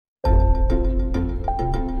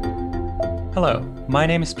Hello, my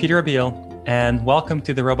name is Peter Abil, and welcome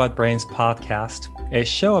to the Robot Brains podcast, a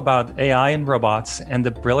show about AI and robots and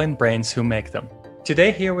the brilliant brains who make them.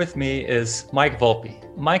 Today here with me is Mike Volpi.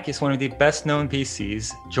 Mike is one of the best-known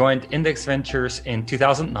VCs, joined Index Ventures in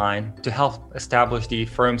 2009 to help establish the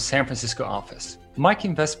firm's San Francisco office. Mike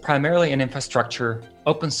invests primarily in infrastructure,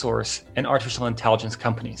 open source, and artificial intelligence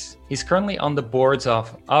companies. He's currently on the boards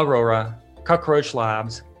of Aurora, Cockroach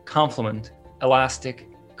Labs, Confluent, Elastic,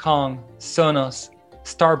 Kong, Sonos,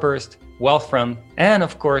 Starburst, Wealthfront, and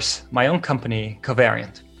of course, my own company,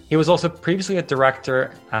 Covariant. He was also previously a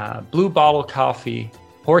director at Blue Bottle Coffee,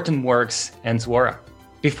 Hortonworks, and Zuora.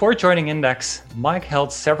 Before joining Index, Mike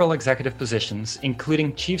held several executive positions,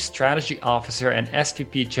 including Chief Strategy Officer and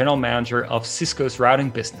SVP General Manager of Cisco's routing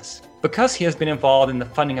business. Because he has been involved in the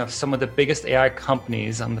funding of some of the biggest AI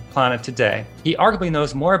companies on the planet today, he arguably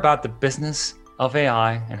knows more about the business of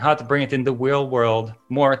AI and how to bring it in the real world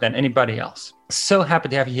more than anybody else. So happy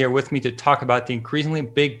to have you here with me to talk about the increasingly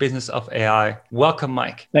big business of AI. Welcome,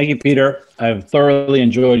 Mike. Thank you, Peter. I've thoroughly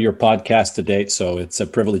enjoyed your podcast to date, so it's a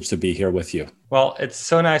privilege to be here with you. Well, it's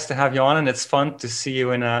so nice to have you on, and it's fun to see you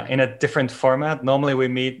in a different format. Normally we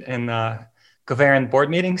meet in Covariant board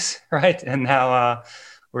meetings, right? And now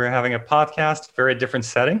we're having a podcast, very different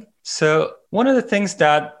setting. So one of the things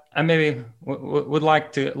that I maybe would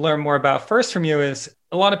like to learn more about first from you is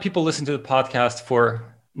a lot of people listen to the podcast for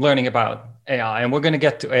learning about AI, and we're going to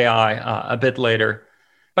get to AI a bit later.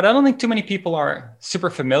 But I don't think too many people are super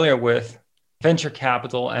familiar with venture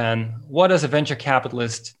capital and what does a venture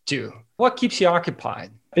capitalist do? What keeps you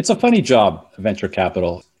occupied? It's a funny job, venture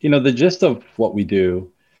capital. The gist of what we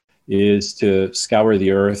do is to scour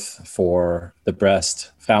the earth for the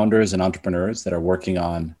best founders and entrepreneurs that are working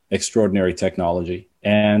on extraordinary technology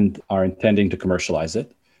and are intending to commercialize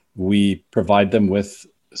it. We provide them with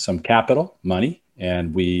some capital, money,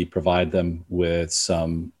 and we provide them with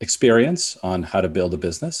some experience on how to build a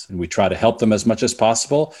business. And we try to help them as much as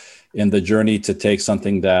possible in the journey to take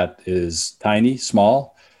something that is tiny,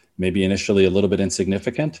 small, maybe initially a little bit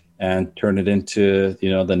insignificant, and turn it into,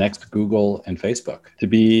 the next Google and Facebook. To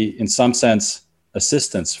be, in some sense,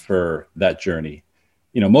 assistance for that journey.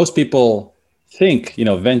 Most people think,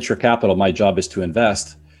 venture capital, my job is to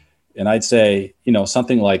invest. And I'd say,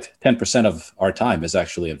 something like 10% of our time is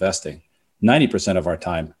actually investing. 90% of our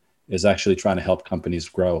time is actually trying to help companies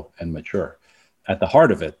grow and mature. At the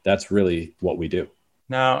heart of it, that's really what we do.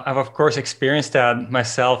 Now, I've of course experienced that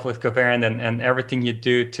myself with Covariant and everything you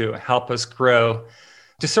do to help us grow.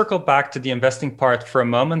 To circle back to the investing part for a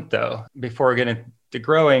moment, though, before we get into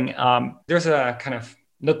growing, there's a kind of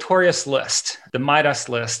notorious list, the Midas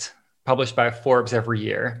list, published by Forbes every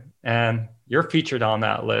year. And you're featured on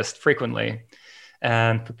that list frequently.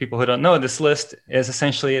 And for people who don't know, this list is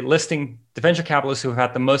essentially listing the venture capitalists who have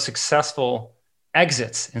had the most successful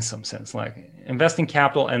exits in some sense, like investing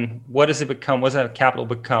capital and what does it become? What does that capital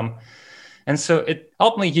become? And so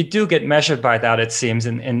ultimately you do get measured by that, it seems,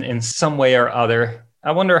 in some way or other.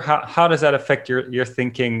 I wonder how does that affect your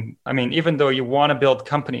thinking? I mean, even though you want to build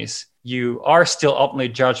companies, you are still ultimately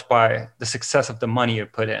judged by the success of the money you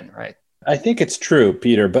put in, right? I think it's true,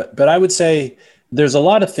 Peter, but I would say there's a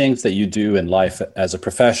lot of things that you do in life as a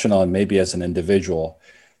professional and maybe as an individual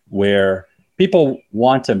where people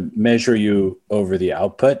want to measure you over the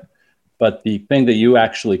output, but the thing that you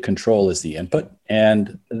actually control is the input.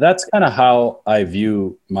 And that's kind of how I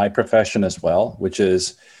view my profession as well, which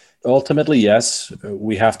is ultimately, yes,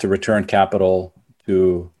 we have to return capital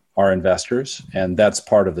to our investors, and that's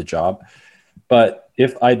part of the job. But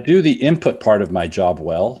if I do the input part of my job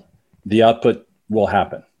well, the output will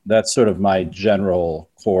happen. That's sort of my general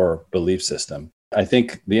core belief system. I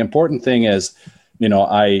think the important thing is,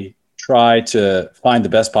 I try to find the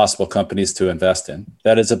best possible companies to invest in.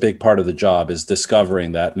 That is a big part of the job, is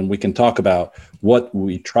discovering that. And we can talk about what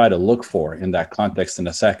we try to look for in that context in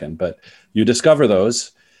a second. But you discover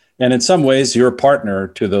those, and in some ways, you're a partner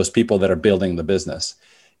to those people that are building the business.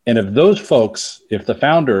 And if those folks, if the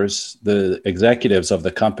founders, the executives of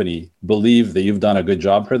the company believe that you've done a good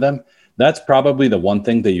job for them, that's probably the one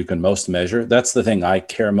thing that you can most measure. That's the thing I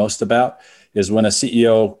care most about, is when a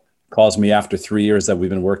CEO calls me after 3 years that we've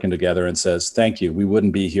been working together and says, thank you, we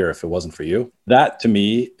wouldn't be here if it wasn't for you. That to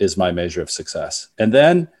me is my measure of success. And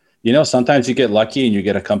then, sometimes you get lucky and you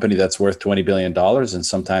get a company that's worth $20 billion and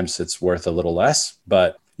sometimes it's worth a little less,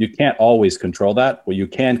 but you can't always control that. What you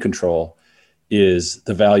can control is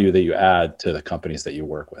the value that you add to the companies that you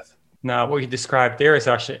work with. Now, what you described there is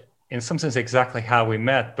actually, in some sense, exactly how we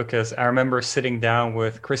met, because I remember sitting down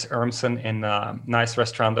with Chris Urmson in a nice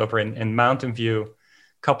restaurant over in Mountain View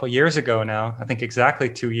a couple of years ago now, I think exactly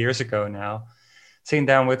 2 years ago now. sitting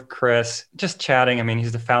down with Chris, just chatting. I mean,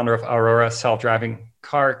 he's the founder of Aurora self-driving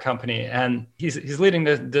car company, and he's leading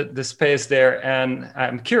the space there. And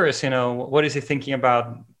I'm curious, what is he thinking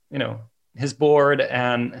about, his board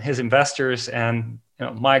and his investors, and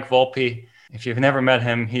Mike Volpi. If you've never met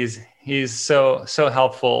him, he's so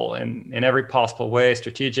helpful in every possible way,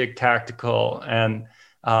 strategic, tactical, and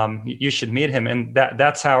you should meet him. And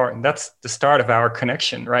that's the start of our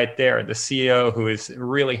connection right there. The CEO who is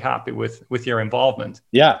really happy with your involvement.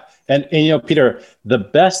 Yeah, and Peter, the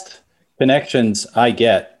best connections I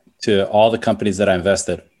get to all the companies that I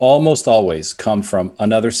invested almost always come from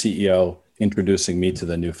another CEO introducing me to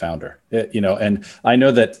the new founder. And I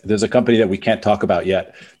know that there's a company that we can't talk about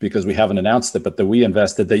yet because we haven't announced it, but that we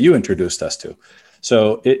invested that you introduced us to.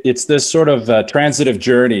 So it's this sort of transitive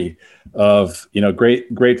journey of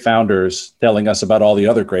great founders telling us about all the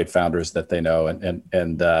other great founders that they know,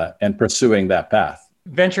 and pursuing that path.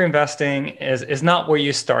 Venture investing is not where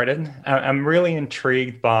you started. I'm really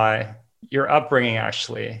intrigued by your upbringing,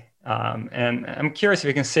 actually, and I'm curious if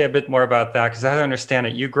you can say a bit more about that, because as I understand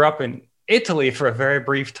it, you grew up in Italy for a very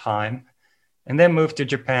brief time and then moved to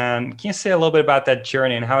Japan. Can you say a little bit about that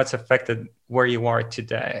journey and how it's affected where you are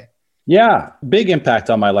today? Yeah, big impact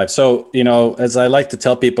on my life. So, as I like to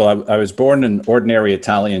tell people, I was born an ordinary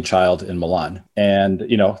Italian child in Milan, and,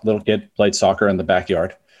 little kid, played soccer in the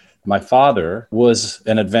backyard. My father was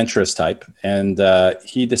an adventurous type, and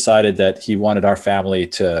he decided that he wanted our family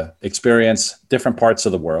to experience different parts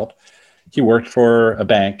of the world. He worked for a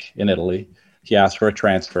bank in Italy. He asked for a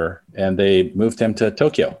transfer, and they moved him to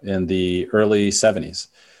Tokyo in the early 70s.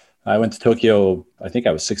 I went to Tokyo, I think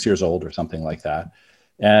I was 6 years old or something like that,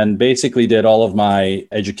 and basically did all of my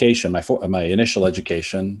education, my initial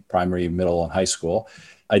education, primary, middle, and high school.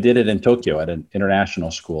 I did it in Tokyo at an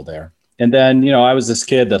international school there. And then, I was this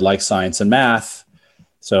kid that liked science and math.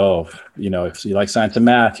 So, if you like science and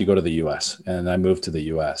math, you go to the US, and I moved to the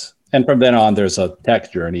US. And from then on, there's a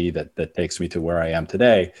tech journey that takes me to where I am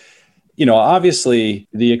today. Obviously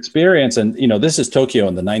the experience, and, this is Tokyo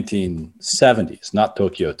in the 1970s, not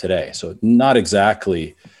Tokyo today. So not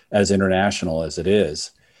exactly as international as it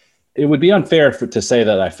is. It would be unfair to say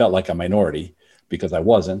that I felt like a minority, because I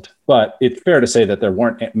wasn't, but it's fair to say that there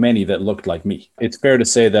weren't many that looked like me. It's fair to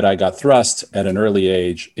say that I got thrust at an early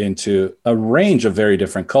age into a range of very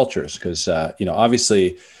different cultures, because,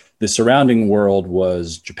 obviously the surrounding world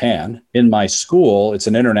was Japan. In my school, it's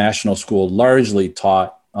an international school, largely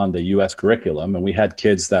taught on the US curriculum. And we had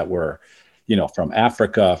kids that were, from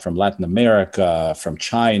Africa, from Latin America, from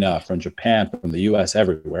China, from Japan, from the US,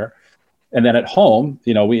 everywhere. And then at home,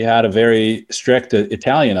 we had a very strict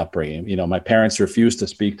Italian upbringing. My parents refused to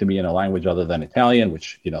speak to me in a language other than Italian,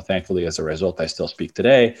 which, thankfully, as a result, I still speak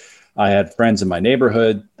today. I had friends in my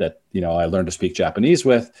neighborhood that, I learned to speak Japanese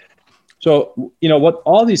with. So, what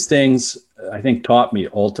all these things I think taught me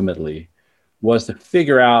ultimately was to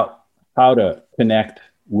figure out how to connect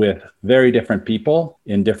with very different people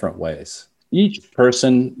in different ways. Each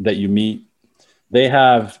person that you meet, they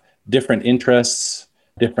have different interests,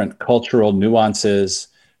 different cultural nuances,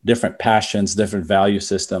 different passions, different value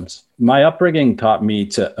systems. My upbringing taught me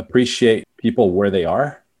to appreciate people where they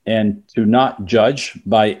are and to not judge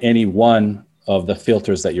by any one of the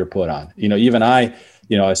filters that you're put on. Even I,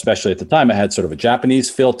 especially at the time, I had sort of a Japanese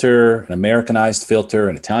filter, an Americanized filter,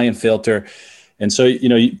 an Italian filter. And so,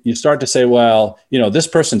 you start to say, well, this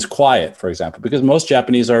person's quiet, for example, because most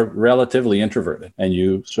Japanese are relatively introverted. And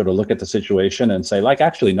you sort of look at the situation and say,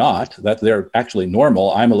 actually not, that they're actually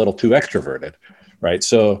normal. I'm a little too extroverted, right?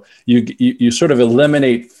 So you sort of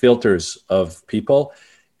eliminate filters of people.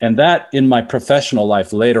 And that in my professional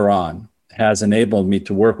life later on has enabled me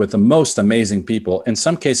to work with the most amazing people, in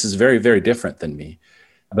some cases, very, very different than me.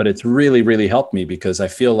 But it's really, really helped me because I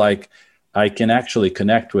feel like I can actually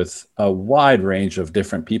connect with a wide range of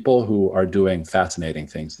different people who are doing fascinating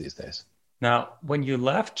things these days. Now, when you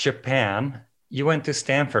left Japan, you went to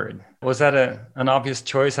Stanford. Was that an obvious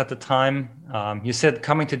choice at the time? You said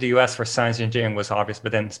coming to the US for science and engineering was obvious,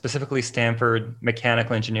 but then specifically Stanford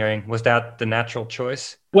mechanical engineering, was that the natural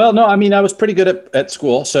choice? Well, no, I was pretty good at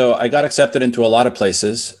school. So I got accepted into a lot of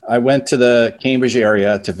places. I went to the Cambridge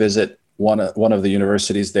area to visit one of the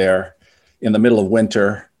universities there in the middle of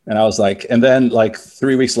winter. And I was like, and then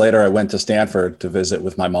 3 weeks later, I went to Stanford to visit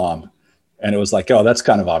with my mom. And it was like, oh, that's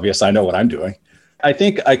kind of obvious. I know what I'm doing. I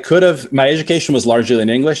think I could have, my education was largely in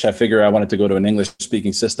English. I figure I wanted to go to an English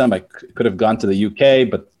speaking system. I could have gone to the UK,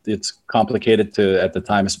 but it's complicated at the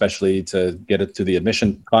time, especially to get it to the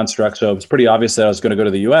admission construct. So it was pretty obvious that I was going to go to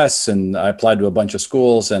the US, and I applied to a bunch of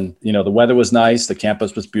schools, and, the weather was nice. The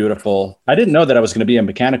campus was beautiful. I didn't know that I was going to be a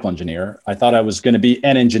mechanical engineer. I thought I was going to be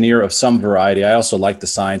an engineer of some variety. I also liked the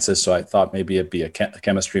sciences. So I thought maybe it'd be a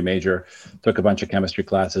chemistry major, took a bunch of chemistry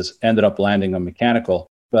classes, ended up landing on mechanical.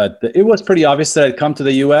 But it was pretty obvious that I'd come to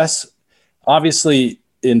the US. Obviously,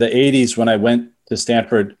 in the 80s, when I went to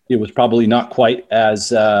Stanford, it was probably not quite as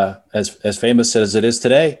famous as it is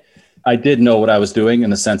today. I did know what I was doing in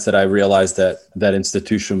the sense that I realized that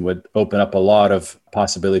institution would open up a lot of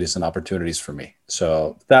possibilities and opportunities for me.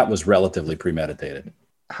 So that was relatively premeditated.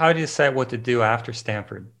 How do you decide what to do after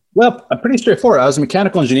Stanford? Well, I'm pretty straightforward. I was a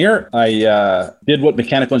mechanical engineer. I did what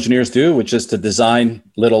mechanical engineers do, which is to design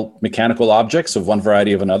little mechanical objects of one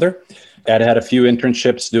variety of another. I had a few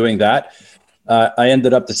internships doing that. I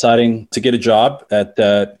ended up deciding to get a job at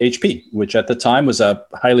HP, which at the time was a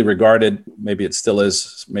highly regarded, maybe it still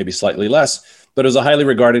is, maybe slightly less, but it was a highly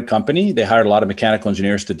regarded company. They hired a lot of mechanical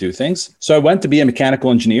engineers to do things. So I went to be a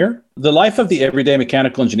mechanical engineer. The life of the everyday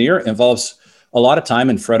mechanical engineer involves a lot of time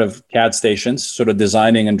in front of CAD stations, sort of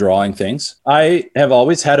designing and drawing things. I have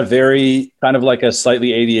always had a very kind of like a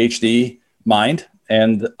slightly ADHD mind.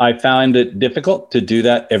 And I found it difficult to do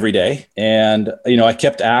that every day. And, I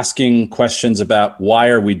kept asking questions about why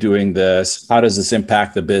are we doing this? How does this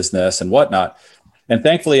impact the business and whatnot? And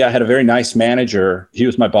thankfully, I had a very nice manager. He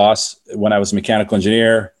was my boss when I was a mechanical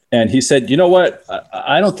engineer. And he said, you know what?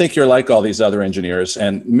 I don't think you're like all these other engineers,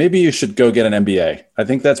 and maybe you should go get an MBA. I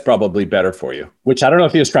think that's probably better for you, which I don't know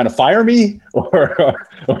if he was trying to fire me or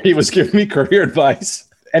he was giving me career advice.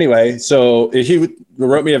 Anyway, so he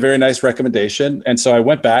wrote me a very nice recommendation. And so I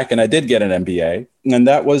went back and I did get an MBA. And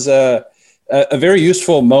that was a very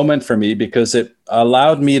useful moment for me because it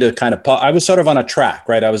allowed me to kind of, I was sort of on a track,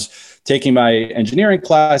 right? I was taking my engineering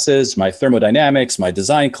classes, my thermodynamics, my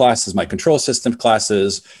design classes, my control system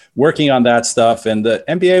classes, working on that stuff. And the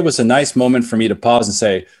MBA was a nice moment for me to pause and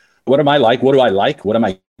say, what am I like? What do I like? What am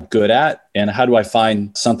I good at? And how do I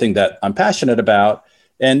find something that I'm passionate about?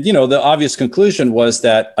 And, the obvious conclusion was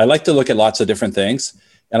that I like to look at lots of different things,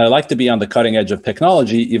 and I like to be on the cutting edge of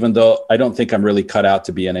technology, even though I don't think I'm really cut out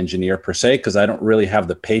to be an engineer per se, because I don't really have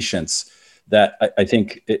the patience that I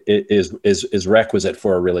think is requisite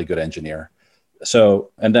for a really good engineer.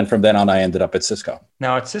 So, and then from then on, I ended up at Cisco.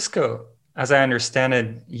 Now at Cisco, as I understand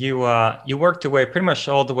it, you worked your way pretty much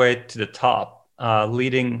all the way to the top,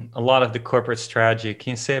 leading a lot of the corporate strategy.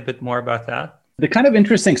 Can you say a bit more about that? The kind of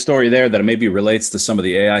interesting story there that maybe relates to some of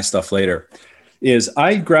the AI stuff later is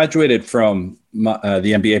I graduated from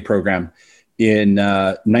the MBA program in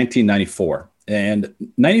 1994. And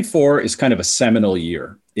 94 is kind of a seminal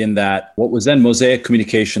year in that what was then Mosaic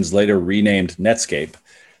Communications, later renamed Netscape,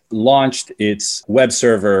 launched its web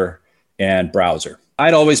server and browser.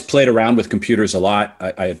 I'd always played around with computers a lot.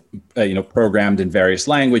 I programmed in various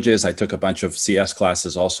languages. I took a bunch of CS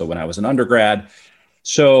classes also when I was an undergrad.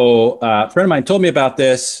 So a friend of mine told me about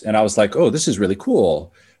this, and I was like, oh, this is really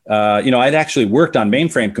cool. I'd actually worked on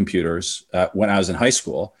mainframe computers when I was in high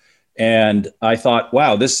school. And I thought,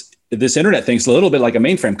 wow, this internet thing's a little bit like a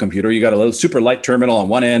mainframe computer. You got a little super light terminal on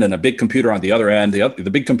one end and a big computer on the other end. The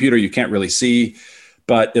big computer you can't really see,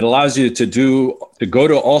 but it allows you to go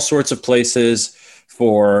to all sorts of places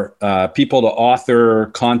for people to author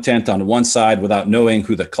content on one side without knowing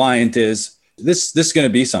who the client is. This is going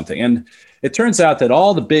to be something. And it turns out that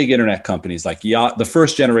all the big internet companies, like the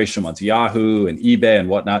first generation ones, Yahoo and eBay and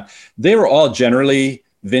whatnot, they were all generally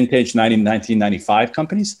vintage 1995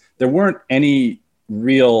 companies. There weren't any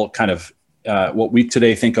real kind of what we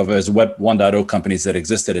today think of as Web 1.0 companies that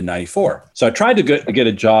existed in 94. So I tried to get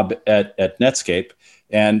a job at Netscape.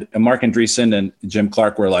 And Mark Andreessen and Jim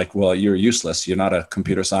Clark were like, well, you're useless. You're not a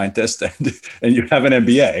computer scientist and you have an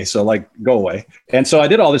MBA. So go away. And so I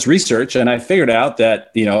did all this research and I figured out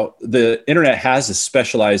that, the internet has a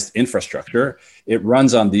specialized infrastructure. It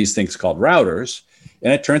runs on these things called routers.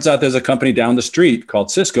 And it turns out there's a company down the street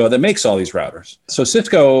called Cisco that makes all these routers. So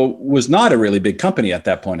Cisco was not a really big company at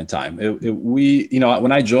that point in time.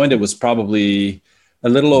 When I joined, it was probably a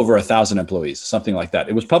little over 1,000 employees, something like that.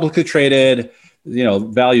 It was publicly traded,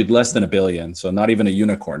 valued less than $1 billion. So not even a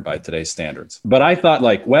unicorn by today's standards. But I thought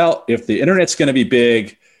if the internet's going to be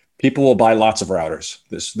big, people will buy lots of routers.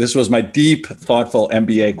 This was my deep, thoughtful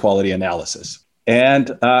MBA quality analysis. And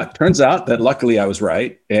turns out that luckily I was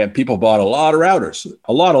right. And people bought a lot of routers,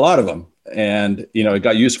 a lot of them. And, it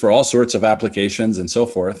got used for all sorts of applications and so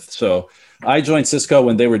forth. So I joined Cisco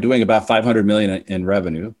when they were doing about 500 million in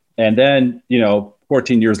revenue. And then,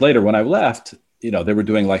 14 years later, when I left, they were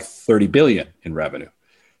doing like 30 billion in revenue.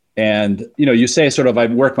 And, you say sort of, I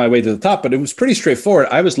worked my way to the top, but it was pretty straightforward.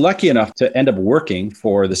 I was lucky enough to end up working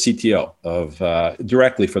for the CTO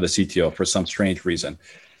directly for the CTO for some strange reason.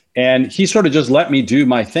 And he sort of just let me do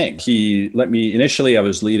my thing. Initially, I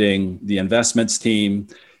was leading the investments team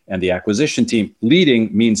and the acquisition team. Leading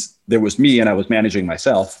means there was me and I was managing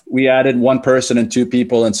myself. We added one person and two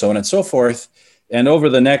people and so on and so forth. And over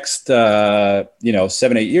the next,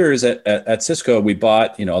 7-8 years at Cisco, we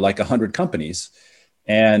bought, like 100 companies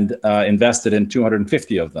and invested in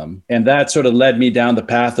 250 of them. And that sort of led me down the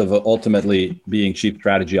path of ultimately being chief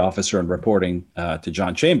strategy officer and reporting to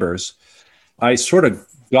John Chambers. I sort of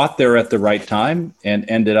got there at the right time and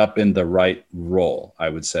ended up in the right role, I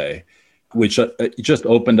would say, which just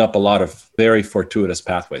opened up a lot of very fortuitous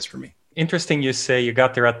pathways for me. Interesting you say you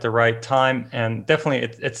got there at the right time. And definitely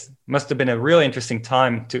it must have been a really interesting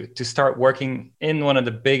time to start working in one of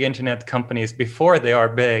the big internet companies before they are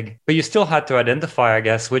big. But you still had to identify, I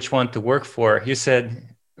guess, which one to work for. You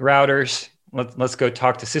said routers. Let's go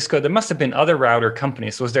talk to Cisco. There must have been other router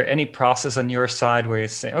companies. Was there any process on your side where you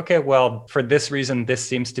say, okay, well, for this reason, this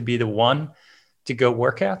seems to be the one to go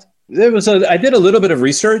work at? I did a little bit of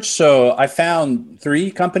research. So I found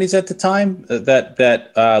 3 companies at the time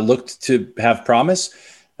that looked to have promise.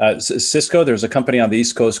 Cisco, there's a company on the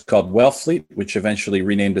East Coast called Wellfleet, which eventually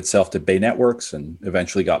renamed itself to Bay Networks and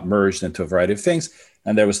eventually got merged into a variety of things.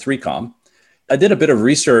 And there was 3Com. I did a bit of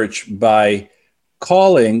research by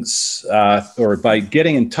calling or by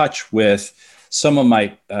getting in touch with some of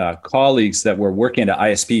my colleagues that were working at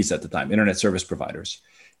ISPs at the time, internet service providers.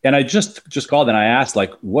 And I just called and I asked,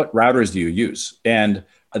 like, what routers do you use? And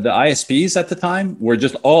the ISPs at the time were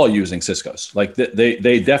just all using Cisco's. Like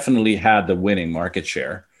they definitely had the winning market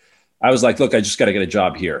share. I was like, look, I just got to get a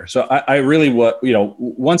job here. So I really,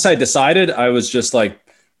 once I decided, I was just like,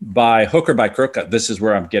 by hook or by crook, this is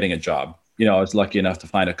where I'm getting a job. I was lucky enough to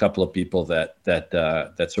find a couple of people that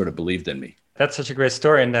sort of believed in me. That's such a great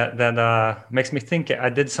story, and that makes me think I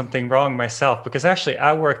did something wrong myself, because actually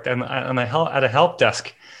I worked at a help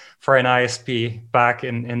desk for an ISP back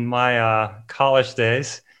in my college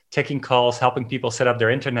days, taking calls, helping people set up their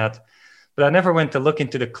internet. But I never went to look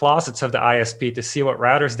into the closets of the ISP to see what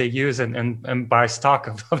routers they use and buy stock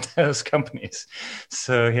of those companies.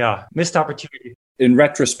 So yeah, missed opportunity. In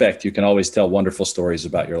retrospect, you can always tell wonderful stories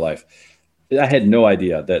about your life. I had no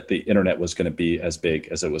idea that the internet was going to be as big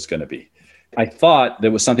as it was going to be. I thought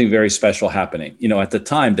there was something very special happening. At the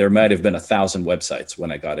time, there might have been 1,000 websites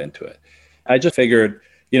when I got into it. I just figured,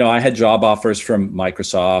 I had job offers from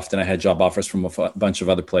Microsoft and I had job offers from a bunch of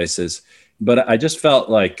other places, but I just felt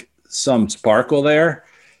like some sparkle there.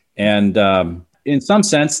 And in some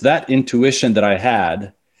sense, that intuition that I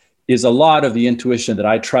had is a lot of the intuition that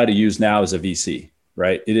I try to use now as a VC,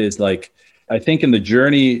 right? It is like, I think in the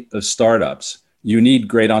journey of startups, you need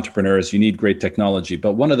great entrepreneurs, you need great technology.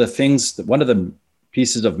 But one of the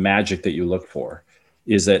pieces of magic that you look for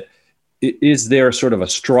is that, is there sort of a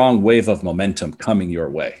strong wave of momentum coming your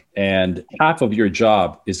way? And half of your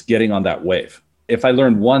job is getting on that wave. If I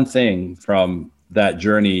learned one thing from that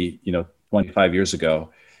journey, 25 years ago,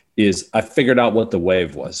 is I figured out what the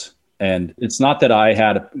wave was. And it's not that I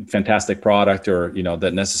had a fantastic product or,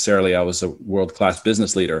 that necessarily I was a world-class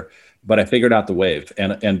business leader, but I figured out the wave.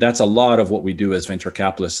 And that's a lot of what we do as venture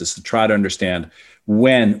capitalists, is to try to understand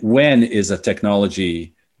when is a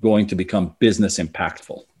technology going to become business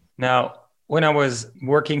impactful. Now, when I was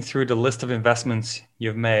working through the list of investments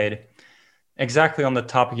you've made, exactly on the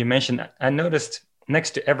topic you mentioned, I noticed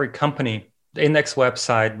next to every company, the index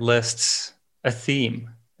website lists a theme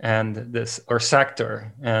and this or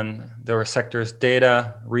sector. And there were sectors: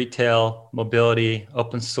 data, retail, mobility,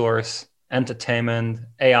 open source, entertainment,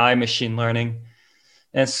 AI, machine learning.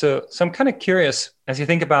 And so I'm kind of curious, as you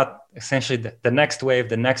think about essentially the next wave,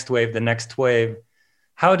 the next wave, the next wave,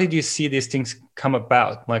 how did you see these things come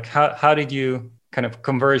about? Like how did you kind of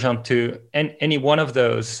converge onto any one of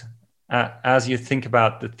those as you think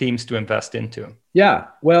about the themes to invest into? Yeah,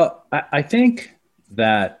 well, I think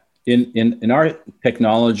that in our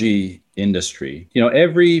technology industry,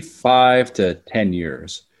 every 5 to 10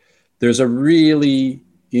 years, there's a really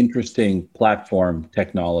interesting platform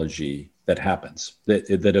technology that happens,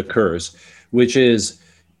 that occurs, which is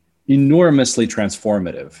enormously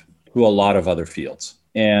transformative to a lot of other fields.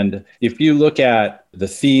 And if you look at the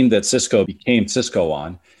theme that Cisco became Cisco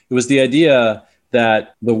on, it was the idea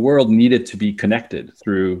that the world needed to be connected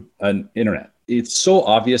through an internet. It's so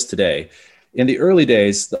obvious today. In the early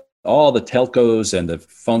days, all the telcos and the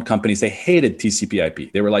phone companies, they hated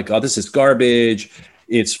TCP/IP. They were like, oh, this is garbage.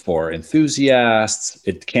 It's for enthusiasts.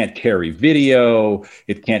 It can't carry video.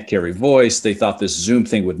 It can't carry voice. They thought this Zoom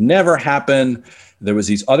thing would never happen. There was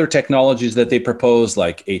these other technologies that they proposed,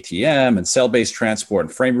 like ATM and cell-based transport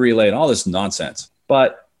and frame relay and all this nonsense.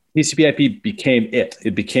 But TCP/IP became it.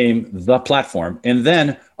 It became the platform. And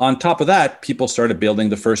then on top of that, people started building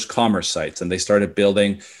the first commerce sites, and they started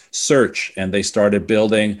building search, and they started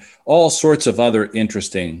building all sorts of other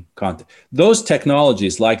interesting content. Those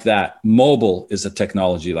technologies like that, mobile is a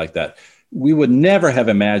technology like that. We would never have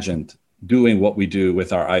imagined doing what we do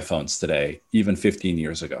with our iPhones today, even 15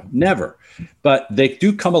 years ago. Never. But they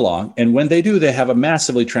do come along. And when they do, they have a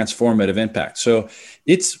massively transformative impact. So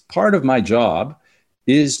it's part of my job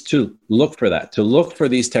is to look for that, to look for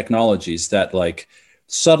these technologies that like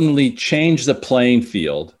suddenly change the playing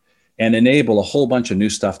field and enable a whole bunch of new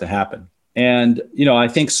stuff to happen. And, you know, I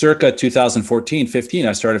think circa 2014, 15,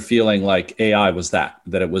 I started feeling like AI was that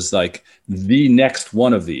it was like the next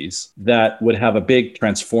one of these that would have a big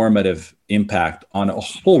transformative impact on a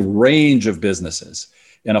whole range of businesses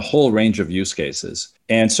and a whole range of use cases.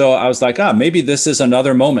 And so I was like, maybe this is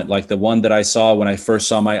another moment like the one that I saw when I first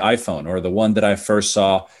saw my iPhone, or the one that I first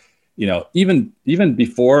saw, you know, even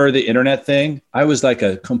before the internet thing, I was like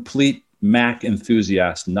a complete Mac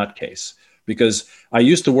enthusiast nutcase, because I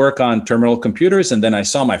used to work on terminal computers, and then I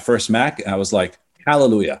saw my first Mac and I was like,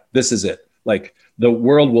 hallelujah, this is it. Like the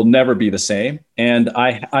world will never be the same. And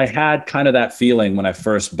I had kind of that feeling when I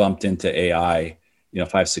first bumped into AI,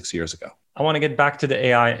 5-6 years ago. I want to get back to the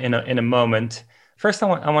AI in a moment. First, I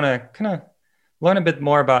want to kind of learn a bit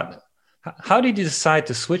more about how did you decide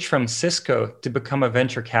to switch from Cisco to become a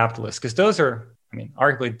venture capitalist? Because those are,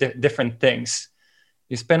 arguably different things.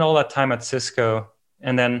 You spend all that time at Cisco,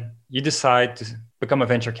 and then you decide to become a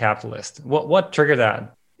venture capitalist. What triggered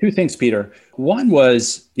that? Two things, Peter. One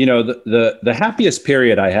was, the happiest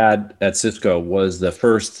period I had at Cisco was the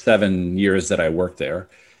first 7 years that I worked there.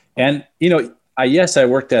 And, I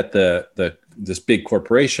worked at this big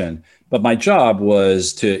corporation, but my job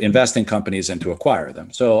was to invest in companies and to acquire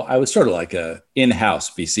them. So I was sort of like a in-house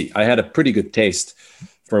VC. I had a pretty good taste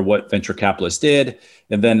for what venture capitalists did.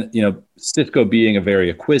 And then, Cisco being a very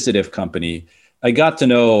acquisitive company, I got to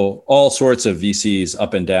know all sorts of VCs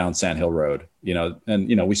up and down Sand Hill Road,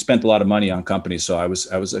 and, we spent a lot of money on companies. So I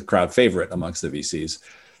was a crowd favorite amongst the VCs.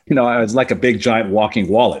 I was like a big giant walking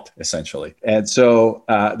wallet, essentially. And so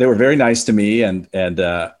they were very nice to me. And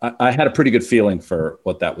I had a pretty good feeling for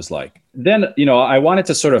what that was like. Then, I wanted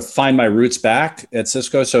to sort of find my roots back at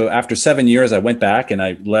Cisco. So after 7 years, I went back and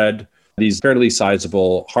I led these fairly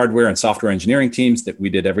sizable hardware and software engineering teams that we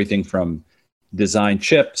did everything from design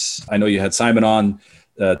chips. I know you had Simon on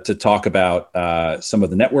to talk about some of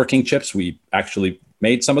the networking chips. We actually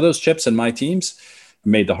made some of those chips in my teams.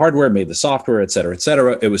 Made the hardware, made the software, et cetera, et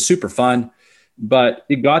cetera. It was super fun. But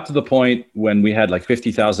it got to the point when we had like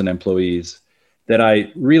 50,000 employees that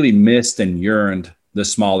I really missed and yearned the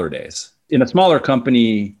smaller days. In a smaller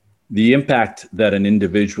company, the impact that an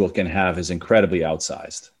individual can have is incredibly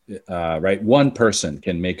outsized, right? One person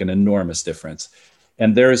can make an enormous difference.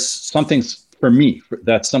 And there's something, for me,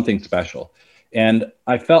 that's something special. And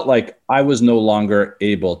I felt like I was no longer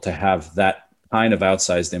able to have that kind of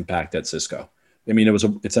outsized impact at Cisco.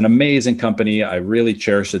 It's an amazing company. I really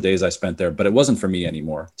cherish the days I spent there, but it wasn't for me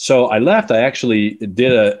anymore. So I left. I actually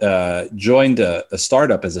joined a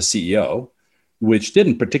startup as a CEO, which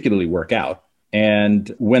didn't particularly work out.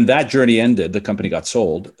 And when that journey ended, the company got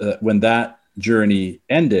sold. When that journey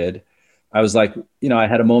ended, I was like, I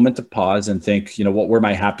had a moment to pause and think, what were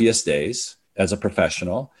my happiest days as a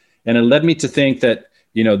professional? And it led me to think that,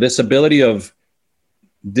 this ability of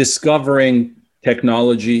discovering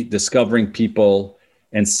technology, discovering people,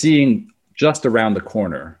 and seeing just around the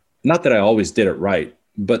corner. Not that I always did it right,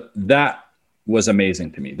 but that was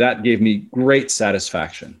amazing to me. That gave me great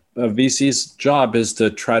satisfaction. A VC's job is to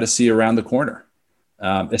try to see around the corner,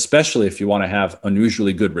 especially if you want to have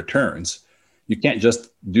unusually good returns. You can't just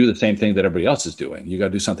do the same thing that everybody else is doing. You got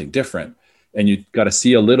to do something different, and you got to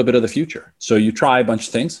see a little bit of the future. So you try a bunch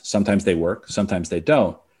of things. Sometimes they work, sometimes they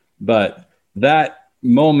don't. But that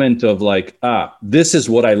moment of like, this is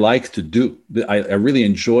what I like to do. I really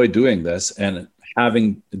enjoy doing this, and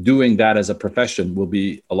doing that as a profession will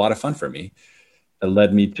be a lot of fun for me. It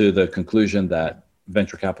led me to the conclusion that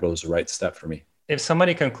venture capital is the right step for me. If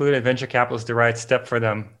somebody concluded venture capital is the right step for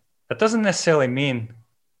them, that doesn't necessarily mean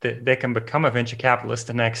that they can become a venture capitalist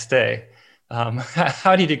the next day.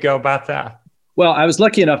 How did you go about that? Well, I was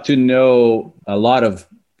lucky enough to know a lot of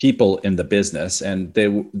people in the business, and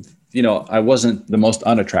I wasn't the most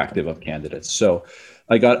unattractive of candidates. So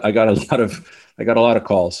I got a lot of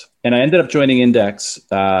calls, and I ended up joining Index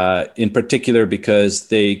in particular because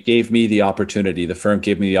they gave me the opportunity. The firm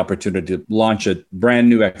gave me the opportunity to launch a brand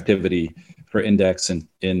new activity for Index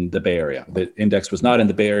in the Bay Area. The Index was not in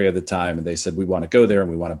the Bay Area at the time, and they said, we want to go there and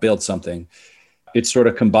we want to build something. It sort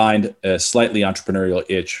of combined a slightly entrepreneurial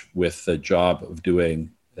itch with the job of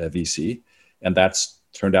doing VC, and that's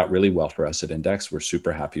turned out really well for us at Index. We're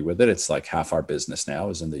super happy with it. It's like half our business now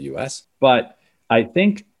is in the US. But I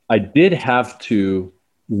think I did have to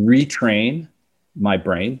retrain my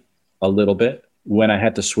brain a little bit when I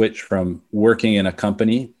had to switch from working in a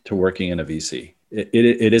company to working in a VC.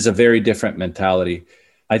 It is a very different mentality.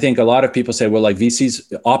 I think a lot of people say, well, like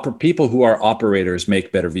VCs, people who are operators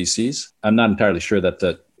make better VCs. I'm not entirely sure that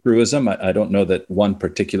the truism. I don't know that one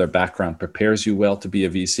particular background prepares you well to be a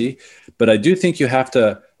VC, but I do think you have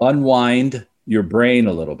to unwind your brain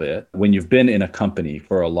a little bit when you've been in a company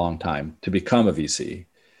for a long time to become a VC,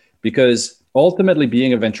 because ultimately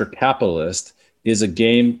being a venture capitalist is a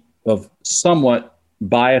game of somewhat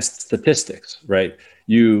biased statistics, right?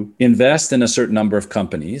 You invest in a certain number of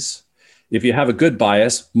companies. If you have a good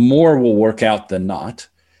bias, more will work out than not.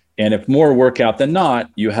 And if more work out than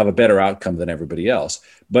not, you have a better outcome than everybody else.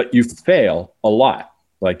 But you fail a lot.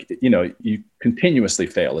 Like, you continuously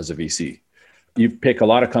fail as a VC. You pick a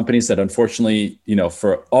lot of companies that unfortunately,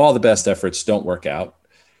 for all the best efforts don't work out.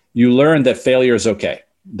 You learn that failure is okay,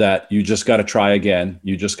 that you just got to try again.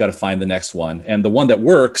 You just got to find the next one. And the one that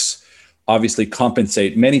works, obviously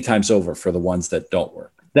compensate many times over for the ones that don't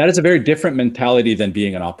work. That is a very different mentality than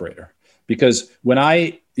being an operator. Because when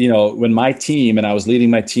my team, and I was leading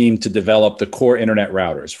my team to develop the core internet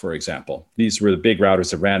routers, for example, these were the big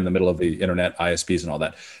routers that ran in the middle of the internet, ISPs and all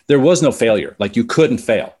that. There was no failure. Like, you couldn't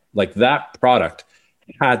fail. Like, that product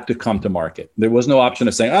had to come to market. There was no option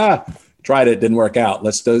of saying, tried it, didn't work out.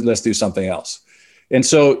 Let's do something else. And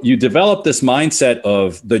so you develop this mindset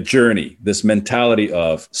of the journey, this mentality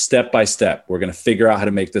of step by step. We're going to figure out how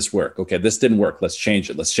to make this work. Okay, this didn't work. Let's change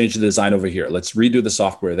it. Let's change the design over here. Let's redo the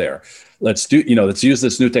software there. Let's use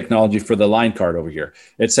this new technology for the line card over here,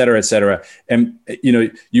 et cetera, et cetera. And,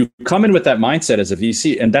 you come in with that mindset as a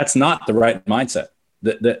VC, and that's not the right mindset.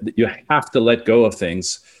 That you have to let go of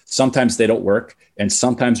things. Sometimes they don't work, and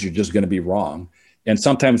sometimes you're just going to be wrong. And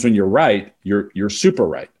sometimes when you're right, you're super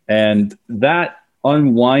right. And that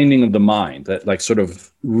unwinding of the mind, that like sort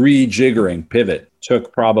of rejiggering pivot,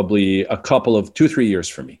 took probably a couple of 2-3 years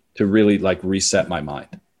for me to really like reset my mind.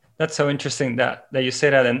 That's so interesting that you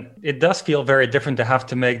say that. And it does feel very different to have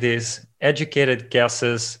to make these educated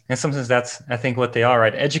guesses. And sometimes that's, I think, what they are,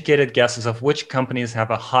 right? Educated guesses of which companies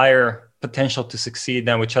have a higher potential to succeed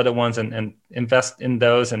than which other ones, and invest in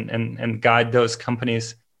those and guide those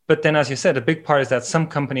companies. But then, as you said, a big part is that some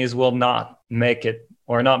companies will not make it,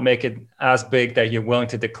 or not make it as big that you're willing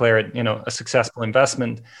to declare it, a successful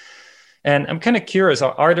investment. And I'm kind of curious,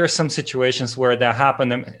 are there some situations where that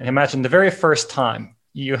happened? And imagine the very first time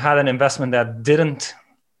you had an investment that didn't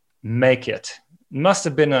make it. It must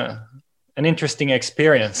have been an interesting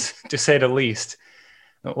experience, to say the least.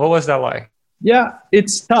 What was that like? Yeah,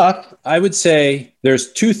 it's tough. I would say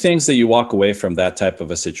there's 2 things that you walk away from that type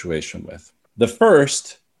of a situation with. The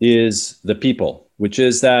first is the people, which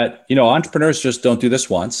is that, entrepreneurs just don't do this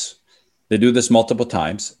once. They do this multiple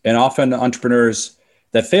times. And often entrepreneurs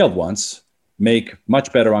that failed once make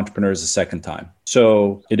much better entrepreneurs a second time.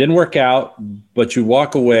 So it didn't work out, but you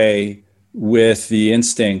walk away with the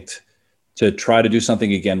instinct to try to do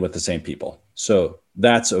something again with the same people. So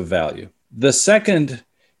that's of value. The second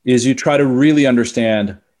is you try to really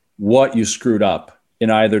understand what you screwed up in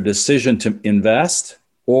either decision to invest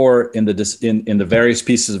or in the various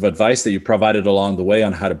pieces of advice that you provided along the way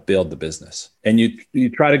on how to build the business. And you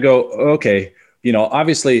try to go, okay,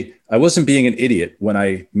 obviously I wasn't being an idiot when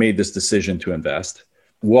I made this decision to invest.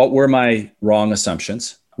 What were my wrong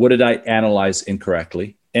assumptions? What did I analyze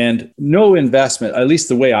incorrectly? And no investment, at least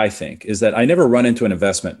the way I think, is that I never run into an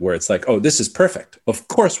investment where it's like, oh, this is perfect. Of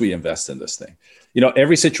course we invest in this thing.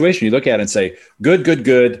 Every situation you look at and say, good, good,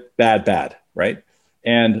 good, bad, bad, right?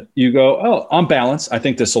 And you go, oh, on balance, I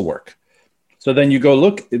think this will work. So then you go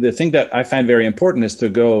look. The thing that I find very important is to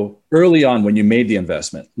go early on when you made the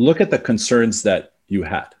investment, look at the concerns that you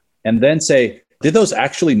had, and then say, did those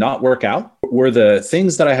actually not work out? Were the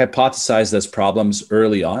things that I hypothesized as problems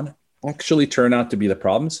early on actually turn out to be the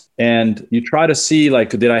problems? And you try to see, like,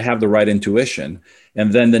 did I have the right intuition?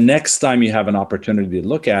 And then the next time you have an opportunity to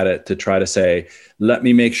look at it, to try to say, let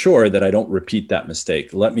me make sure that I don't repeat that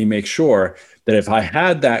mistake. Let me make sure that if I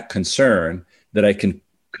had that concern, that I can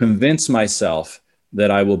convince myself that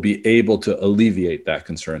I will be able to alleviate that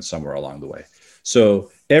concern somewhere along the way. So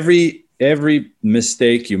every every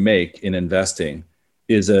mistake you make in investing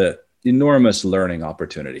is an enormous learning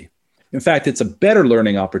opportunity. In fact, it's a better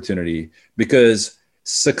learning opportunity because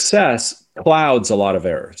success clouds a lot of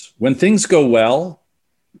errors. When things go well,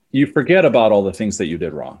 you forget about all the things that you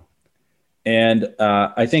did wrong. And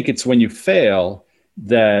I think it's when you fail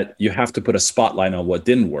that you have to put a spotlight on what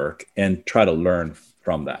didn't work and try to learn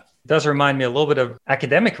from that. It does remind me a little bit of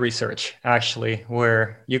academic research, actually,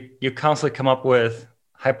 where you constantly come up with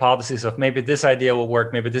hypotheses of maybe this idea will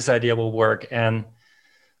work, maybe this idea will work. And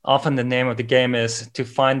often the name of the game is to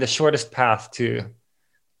find the shortest path to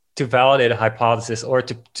validate a hypothesis or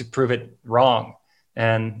to prove it wrong,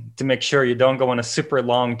 and to make sure you don't go on a super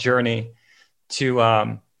long journey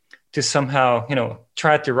to somehow,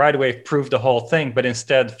 try to right away prove the whole thing, but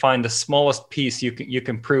instead find the smallest piece you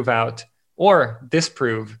can prove out or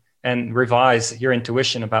disprove and revise your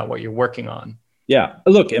intuition about what you're working on. Yeah.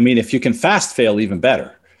 Look, I mean, if you can fast fail, even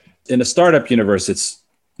better. In a startup universe, it's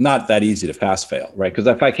not that easy to fast fail, right? Because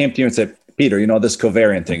if I came to you and said, Peter, this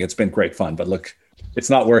covariant thing, it's been great fun, but look, it's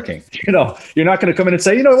not working. You're not going to come in and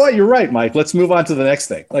say, you know what, you're right, Mike, let's move on to the next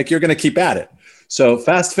thing. Like, you're going to keep at it. So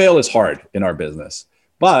fast fail is hard in our business,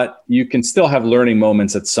 but you can still have learning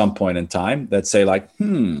moments at some point in time that say like,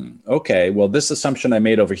 okay, well, this assumption I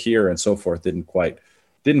made over here and so forth didn't quite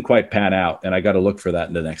pan out. And I got to look for that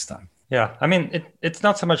in the next time. Yeah. I mean, it's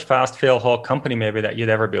not so much fast fail whole company maybe that you'd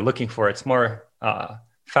ever be looking for. It's more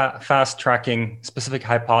fast tracking specific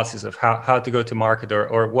hypotheses of how to go to market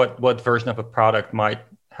or what version of a product might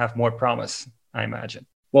have more promise, I imagine.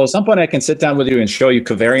 Well, at some point I can sit down with you and show you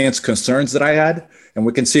covariance concerns that I had, and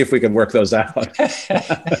we can see if we can work those out.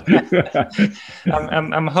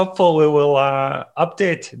 I'm hopeful we will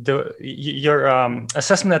update your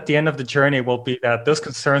assessment at the end of the journey will be that those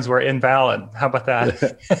concerns were invalid. How about that?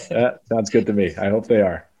 That sounds good to me. I hope they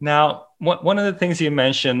are. Now, one of the things you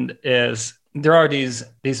mentioned is there are these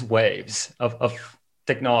waves of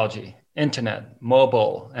technology, internet,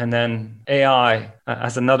 mobile, and then AI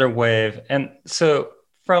as another wave. And so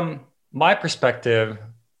from my perspective,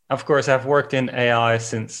 of course, I've worked in AI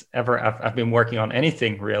since ever I've been working on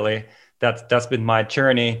anything really. That's been my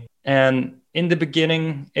journey. And in the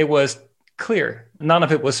beginning, it was clear. None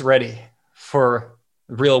of it was ready for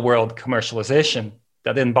real world commercialization.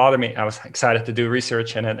 That didn't bother me. I was excited to do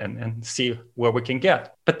research and see where we can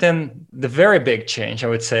get. But then the very big change, I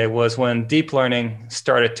would say, was when deep learning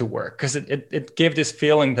started to work, because it gave this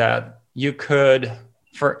feeling that you could,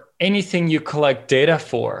 for anything you collect data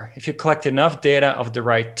for, if you collect enough data of the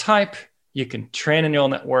right type, you can train a neural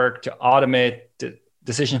network to automate the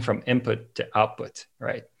decision from input to output,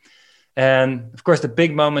 right? And of course, the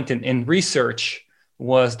big moment in research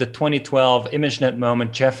was the 2012 ImageNet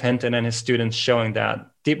moment, Jeff Hinton and his students showing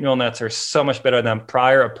that deep neural nets are so much better than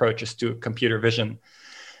prior approaches to computer vision.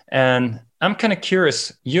 And I'm kind of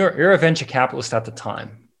curious, you're a venture capitalist at the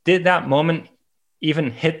time. Did that moment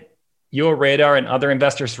even hit your radar and other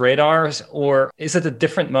investors' radars, or is it a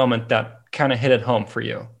different moment that kind of hit it home for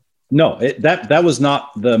you? No, that was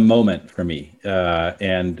not the moment for me.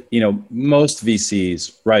 And most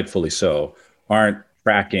VCs, rightfully so, aren't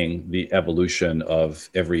tracking the evolution of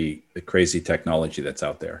every crazy technology that's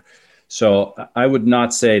out there. So I would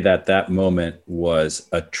not say that moment was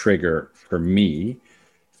a trigger for me.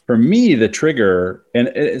 For me, the trigger,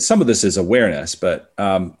 and some of this is awareness, but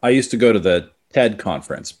I used to go to the TED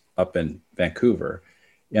conference up in Vancouver,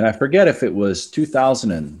 and I forget if it was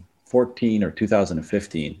 2014 or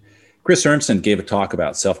 2015. Chris Urmson gave a talk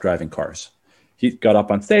about self-driving cars. He got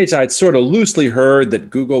up on stage. I'd sort of loosely heard that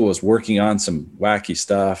Google was working on some wacky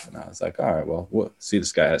stuff. And I was like, all right, well, we'll see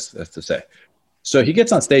this guy has to say. So he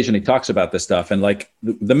gets on stage and he talks about this stuff. And like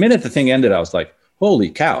the minute the thing ended, I was like, holy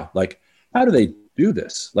cow, like, how do they do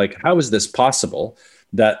this? Like, how is this possible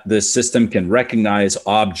that this system can recognize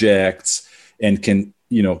objects and can,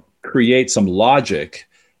 create some logic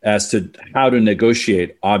as to how to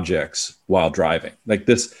negotiate objects while driving? Like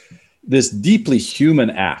this deeply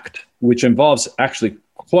human act, which involves actually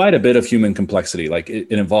quite a bit of human complexity. Like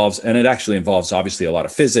it actually involves obviously a lot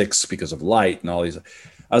of physics because of light and all these.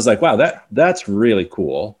 I was like, wow, that's really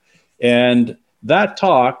cool. And that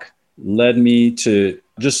talk led me to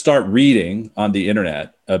just start reading on the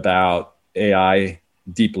internet about AI,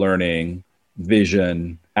 deep learning,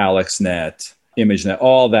 vision, AlexNet, ImageNet,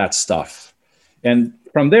 all that stuff. And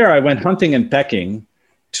from there, I went hunting and pecking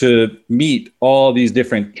to meet all these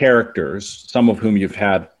different characters, some of whom you've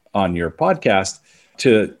had on your podcast,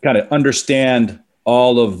 to kind of understand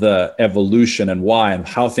all of the evolution and why and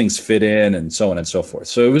how things fit in and so on and so forth.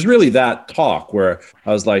 So it was really that talk where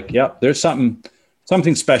I was like, yep, there's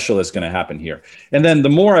something special that's going to happen here. And then the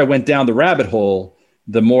more I went down the rabbit hole,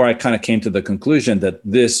 the more I kind of came to the conclusion that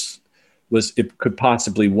it could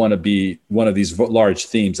possibly want to be one of these large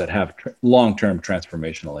themes that have long-term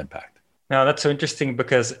transformational impact. Now, that's so interesting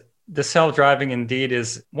because the self-driving indeed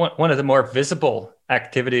is one of the more visible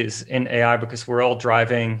activities in AI because we're all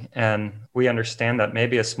driving and we understand that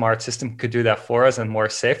maybe a smart system could do that for us and more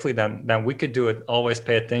safely than we could do it. Always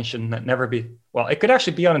pay attention, it could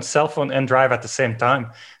actually be on a cell phone and drive at the same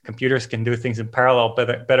time. Computers can do things in parallel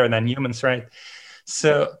better than humans, right?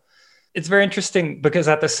 So it's very interesting because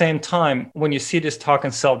at the same time, when you see this talk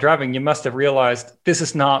on self-driving, you must have realized this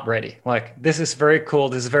is not ready. Like, this is very cool.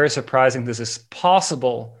 This is very surprising. This is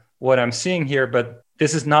possible, what I'm seeing here, but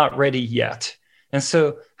this is not ready yet. And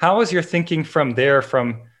so how is your thinking from there,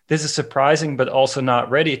 from this is surprising, but also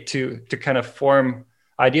not ready to kind of form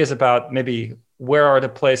ideas about maybe where are the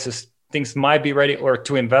places things might be ready, or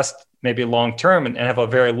to invest maybe long-term and have a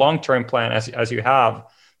very long-term plan as you have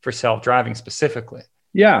for self-driving specifically?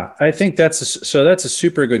 Yeah, I think that's a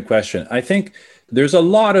super good question. I think there's a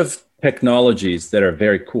lot of technologies that are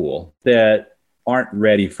very cool that aren't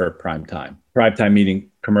ready for prime time. Prime time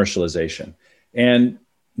meaning commercialization. And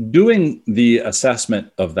doing the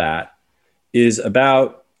assessment of that is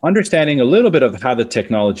about understanding a little bit of how the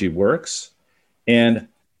technology works and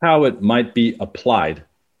how it might be applied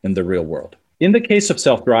in the real world. In the case of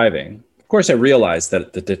self-driving, of course, I realized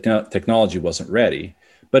that the technology wasn't ready,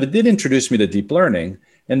 but it did introduce me to deep learning.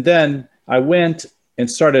 And then I went and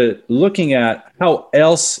started looking at how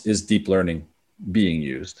else is deep learning being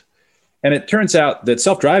used. And it turns out that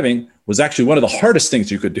self-driving was actually one of the hardest things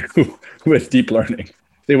you could do with deep learning.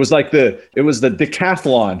 It was the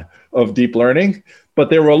decathlon of deep learning, but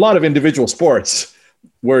there were a lot of individual sports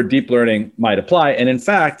where deep learning might apply. And in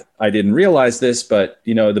fact, I didn't realize this, but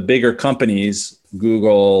the bigger companies,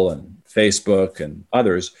 Google and Facebook and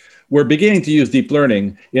others, were beginning to use deep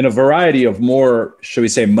learning in a variety of more, shall we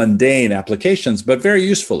say, mundane applications, but very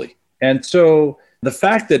usefully. And so the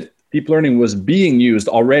fact that deep learning was being used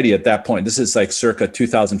already at that point, this is like circa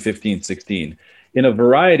 2015, 16, in a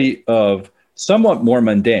variety of somewhat more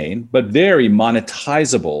mundane, but very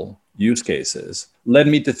monetizable use cases, led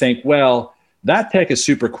me to think, well, that tech is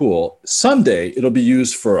super cool. Someday it'll be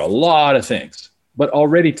used for a lot of things, but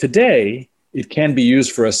already today it can be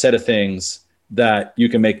used for a set of things that you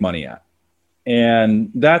can make money at. And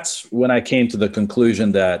that's when I came to the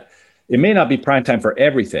conclusion that it may not be prime time for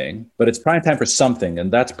everything, but it's prime time for something.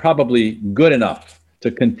 And that's probably good enough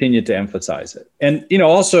to continue to emphasize it. And,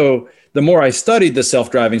 also the more I studied the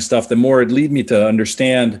self-driving stuff, the more it led me to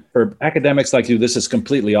understand, for academics like you, this is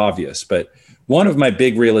completely obvious. But one of my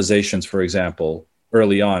big realizations, for example,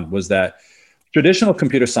 early on was that traditional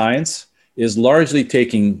computer science is largely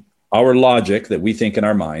taking our logic that we think in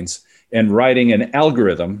our minds and writing an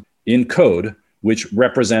algorithm in code which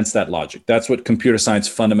represents that logic. That's what computer science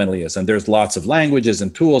fundamentally is. And there's lots of languages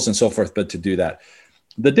and tools and so forth, but to do that.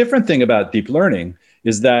 The different thing about deep learning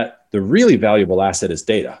is that the really valuable asset is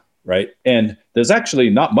data, right? And there's actually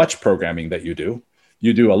not much programming that you do.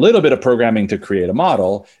 You do a little bit of programming to create a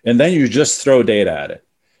model, and then you just throw data at it.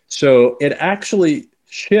 So it actually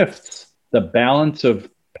shifts the balance of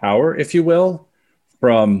power, if you will,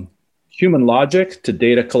 from human logic to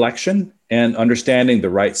data collection and understanding the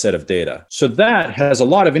right set of data. So that has a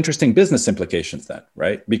lot of interesting business implications then,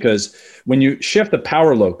 right? Because when you shift the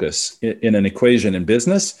power locus in an equation in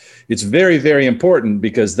business, it's very, very important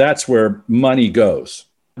because that's where money goes.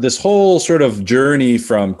 This whole sort of journey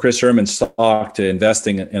from Chris Herrmann's talk to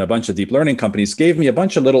investing in a bunch of deep learning companies gave me a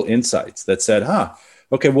bunch of little insights that said,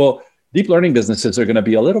 okay, well, deep learning businesses are going to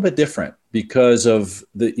be a little bit different because of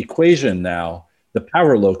the equation now. The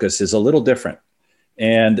power locus is a little different.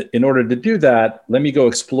 And in order to do that, let me go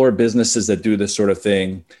explore businesses that do this sort of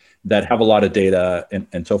thing, that have a lot of data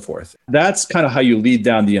and so forth. That's kind of how you lead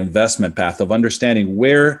down the investment path of understanding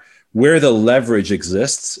where the leverage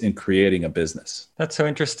exists in creating a business. That's so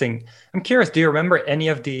interesting. I'm curious, do you remember any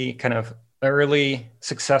of the kind of early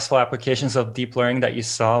successful applications of deep learning that you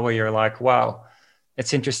saw where you're like, wow,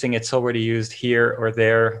 it's interesting, it's already used here or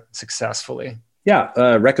there successfully? Yeah,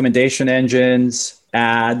 recommendation engines,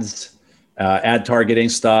 ads, ad targeting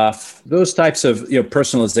stuff, those types of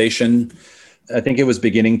personalization. I think it was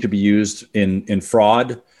beginning to be used in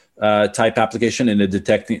fraud type application, in a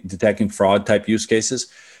detecting fraud type use cases.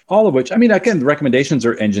 All of which, again, the recommendations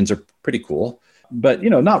or engines are pretty cool, but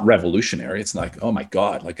not revolutionary. It's like, oh my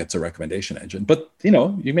God, like it's a recommendation engine. But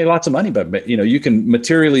you made lots of money, but you can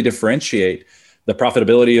materially differentiate the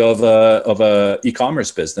profitability of a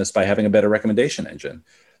e-commerce business by having a better recommendation engine.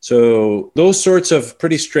 So those sorts of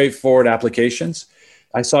pretty straightforward applications.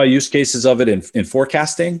 I saw use cases of it in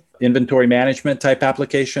forecasting, inventory management type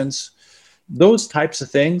applications. those types of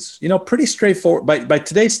things, pretty straightforward by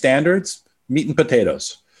today's standards, meat and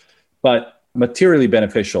potatoes, but materially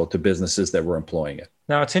beneficial to businesses that were employing it.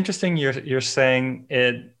 Now, it's interesting you're saying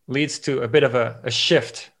it leads to a bit of a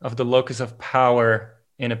shift of the locus of power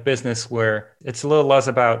in a business where it's a little less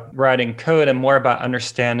about writing code and more about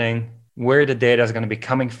understanding where the data is going to be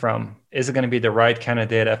coming from. Is it going to be the right kind of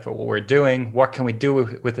data for what we're doing? What can we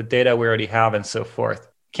do with the data we already have and so forth?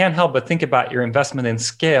 Can't help but think about your investment in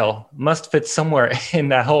scale must fit somewhere in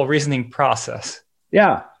that whole reasoning process.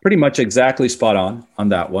 Yeah, pretty much exactly spot on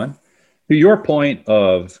that one. To your point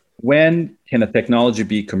of when can a technology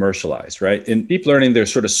be commercialized, right? In deep learning,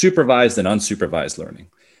 there's sort of supervised and unsupervised learning.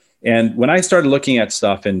 And when I started looking at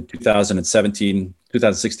stuff in 2016,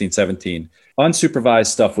 17, unsupervised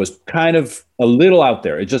stuff was kind of a little out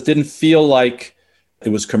there. It just didn't feel like it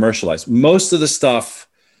was commercialized. Most of the stuff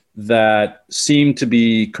that seemed to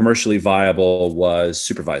be commercially viable was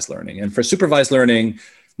supervised learning. And for supervised learning,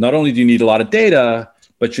 not only do you need a lot of data,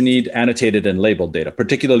 but you need annotated and labeled data,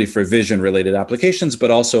 particularly for vision-related applications,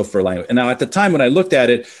 but also for language. And now at the time when I looked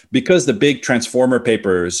at it, because the big transformer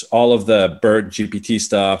papers, all of the BERT GPT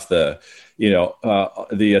stuff, the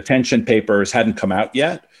attention papers hadn't come out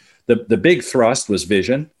yet, the big thrust was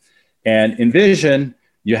vision. And in vision,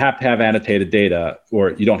 you have to have annotated data,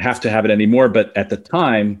 or you don't have to have it anymore. But at the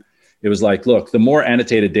time, it was like, look, the more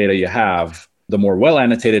annotated data you have, the more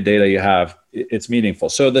well-annotated data you have, it's meaningful.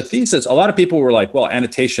 So the thesis, a lot of people were like, well,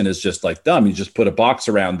 annotation is just like dumb. You just put a box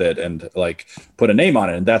around it and like put a name on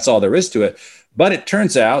it, and that's all there is to it. But it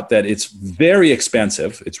turns out that it's very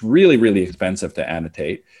expensive. It's really, really expensive to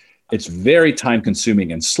annotate. It's very time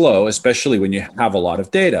consuming and slow, especially when you have a lot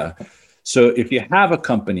of data. So if you have a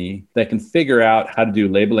company that can figure out how to do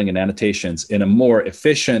labeling and annotations in a more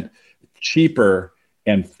efficient, cheaper,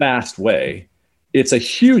 and fast way, it's a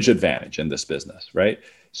huge advantage in this business, right?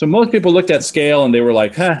 So most people looked at scale and they were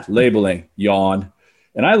like, labeling, yawn.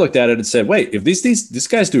 And I looked at it and said, wait, if these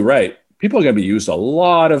guys do right, people are going to be used a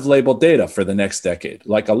lot of labeled data for the next decade,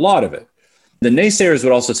 like a lot of it. The naysayers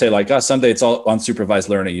would also say like, someday it's all unsupervised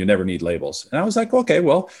learning. You never need labels. And I was like, okay,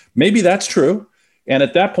 well, maybe that's true. And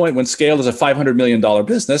at that point, when scale is a $500 million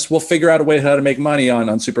business, we'll figure out a way how to make money on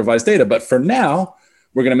unsupervised data. But for now,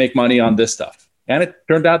 we're going to make money on this stuff. And it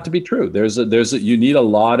turned out to be true. You need a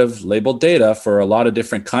lot of labeled data for a lot of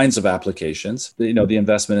different kinds of applications. The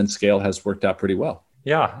investment in scale has worked out pretty well.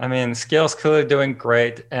 Yeah, I mean, scale's clearly doing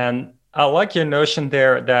great. And I like your notion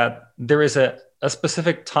there that there is a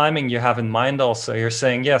specific timing you have in mind also. You're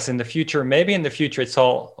saying, yes, maybe in the future it's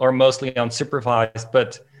all or mostly unsupervised,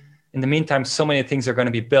 but in the meantime, so many things are going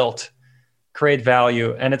to be built, create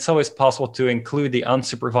value, and it's always possible to include the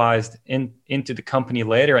unsupervised into the company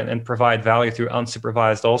later and provide value through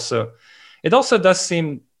unsupervised also. It also does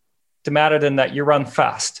seem to matter then that you run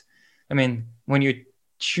fast. I mean, when you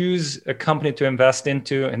choose a company to invest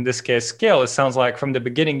into, in this case, scale, it sounds like from the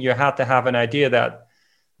beginning, you had to have an idea that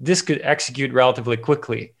this could execute relatively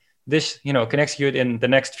quickly. This, can execute in the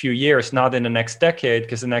next few years, not in the next decade,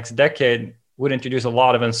 because the next decade would introduce a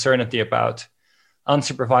lot of uncertainty about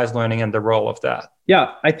unsupervised learning and the role of that.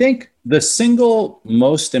 Yeah, I think the single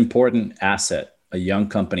most important asset a young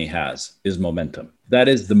company has is momentum. That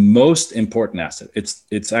is the most important asset.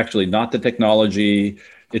 It's actually not the technology,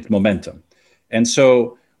 it's momentum. And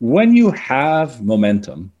so when you have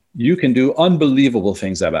momentum, you can do unbelievable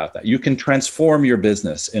things about that. You can transform your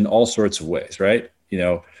business in all sorts of ways, right?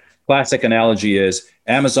 Classic analogy is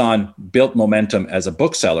Amazon built momentum as a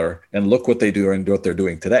bookseller, and look what they do and what they're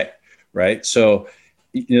doing today, right? So,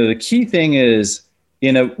 the key thing is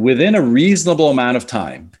within a reasonable amount of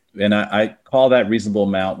time, and I call that reasonable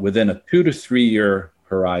amount within a 2 to 3 year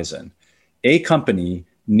horizon, a company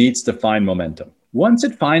needs to find momentum. Once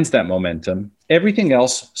it finds that momentum, everything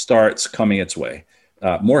else starts coming its way.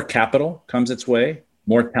 More capital comes its way,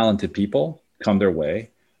 more talented people come their way,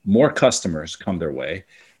 more customers come their way.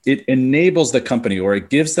 It enables the company, or it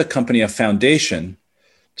gives the company a foundation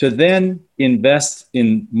to then invest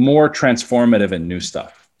in more transformative and new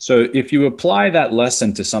stuff. So if you apply that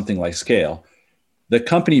lesson to something like scale, the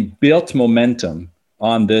company built momentum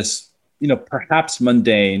on this, perhaps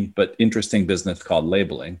mundane but interesting business called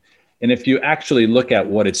labeling. And if you actually look at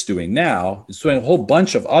what it's doing now, it's doing a whole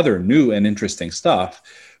bunch of other new and interesting stuff,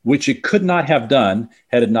 which it could not have done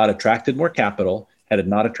had it not attracted more capital, had it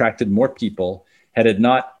not attracted more people, had it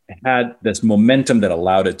not had this momentum that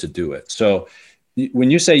allowed it to do it. So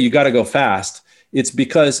when you say you got to go fast, it's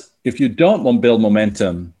because if you don't build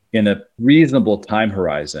momentum in a reasonable time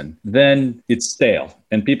horizon, then it's stale.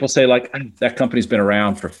 And people say like, that company's been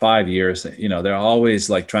around for 5 years. They're always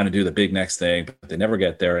like trying to do the big next thing, but they never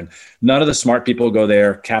get there. And none of the smart people go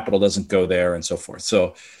there. Capital doesn't go there and so forth.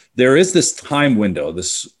 So there is this time window,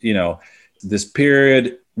 this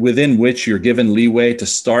period within which you're given leeway to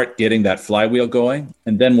start getting that flywheel going.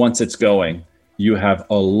 And then once it's going, you have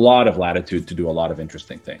a lot of latitude to do a lot of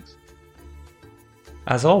interesting things.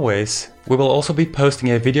 As always, we will also be posting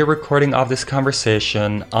a video recording of this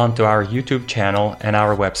conversation onto our YouTube channel and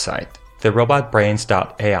our website,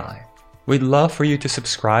 therobotbrains.ai. We'd love for you to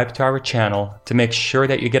subscribe to our channel to make sure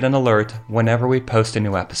that you get an alert whenever we post a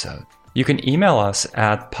new episode. You can email us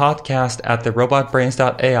at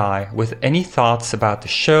podcast@therobotbrains.ai with any thoughts about the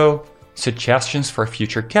show, suggestions for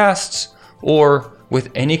future guests, or with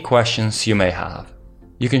any questions you may have.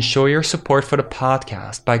 You can show your support for the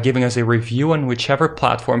podcast by giving us a review on whichever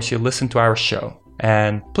platforms you listen to our show.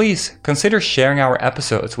 And please consider sharing our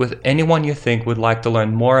episodes with anyone you think would like to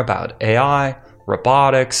learn more about AI,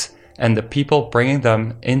 robotics, and the people bringing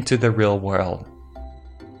them into the real world.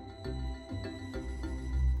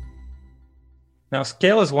 Now,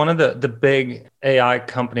 Scale is one of the big AI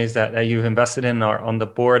companies that you've invested in or on the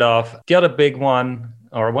board of. The other big one,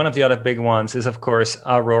 or one of the other big ones, is, of course,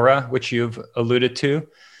 Aurora, which you've alluded to.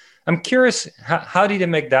 I'm curious, how did you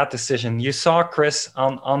make that decision? You saw Chris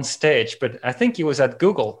on stage, but I think he was at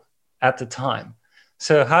Google at the time.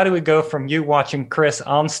 So how do we go from you watching Chris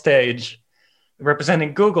on stage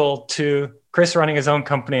representing Google to Chris running his own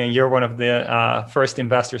company and you're one of the first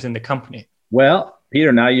investors in the company? Well,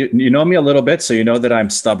 Peter, now you know me a little bit, so you know that I'm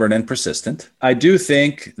stubborn and persistent. I do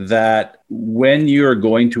think that when you're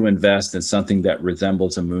going to invest in something that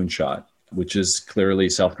resembles a moonshot, which is clearly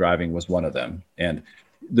self-driving was one of them. And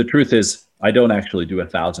the truth is, I don't actually do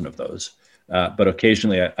 1,000 of those, but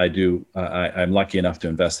occasionally I do. I'm lucky enough to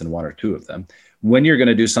invest in one or two of them. When you're going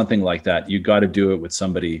to do something like that, you got to do it with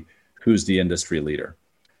somebody who's the industry leader.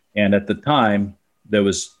 And at the time, there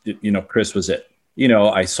was, Chris was it.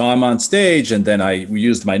 I saw him on stage and then I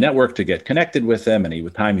used my network to get connected with him. And he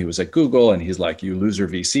was at Google and he's like, "You loser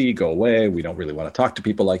VC, go away. We don't really want to talk to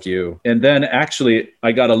people like you." And then actually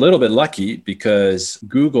I got a little bit lucky because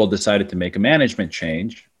Google decided to make a management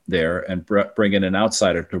change there and bring in an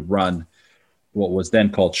outsider to run what was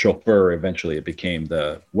then called Chauffeur. Eventually it became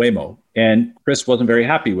the Waymo. And Chris wasn't very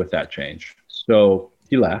happy with that change. So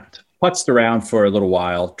he left, putzed around for a little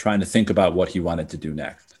while, trying to think about what he wanted to do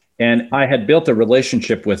next. And I had built a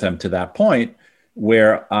relationship with him to that point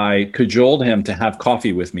where I cajoled him to have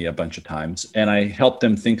coffee with me a bunch of times. And I helped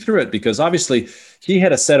him think through it because obviously he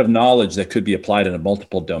had a set of knowledge that could be applied in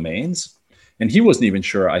multiple domains. And he wasn't even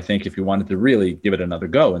sure, I think, if he wanted to really give it another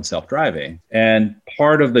go in self-driving. And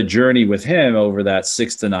part of the journey with him over that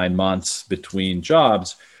 6 to 9 months between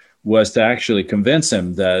jobs was to actually convince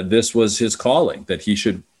him that this was his calling, that he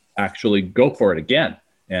should actually go for it again.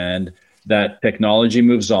 And that technology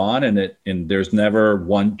moves on and there's never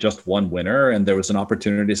just one winner, and there was an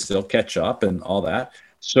opportunity to still catch up and all that.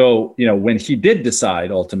 So, when he did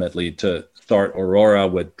decide ultimately to start Aurora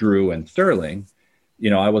with Drew and Sterling,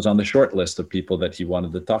 I was on the short list of people that he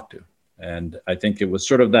wanted to talk to. And I think it was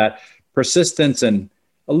sort of that persistence and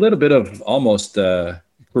a little bit of almost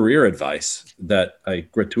career advice that I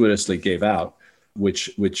gratuitously gave out,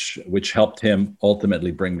 which helped him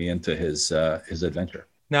ultimately bring me into his adventure.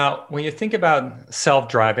 Now, when you think about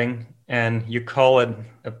self-driving and you call it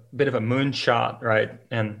a bit of a moonshot, right?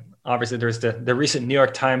 And obviously there's the recent New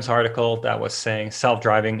York Times article that was saying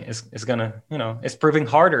self-driving is going to, it's proving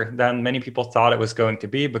harder than many people thought it was going to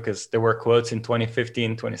be because there were quotes in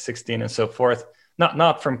 2015, 2016 and so forth.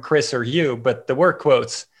 Not from Chris or you, but there were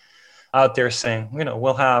quotes out there saying,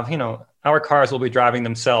 we'll have, our cars will be driving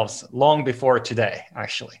themselves long before today,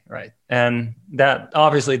 actually, right? And that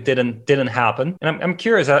obviously didn't happen. And I'm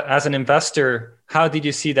curious, as an investor, how did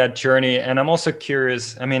you see that journey? And I'm also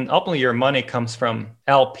curious, ultimately your money comes from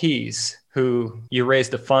LPs who you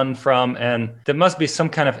raised the fund from, and there must be some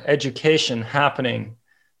kind of education happening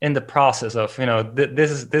in the process of,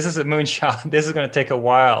 this is a moonshot. This is going to take a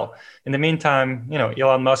while. In the meantime,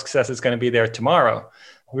 Elon Musk says it's going to be there tomorrow,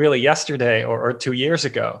 really yesterday or 2 years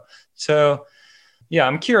ago. So, yeah,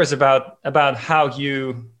 I'm curious about how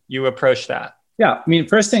you approach that. Yeah,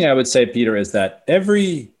 first thing I would say, Peter, is that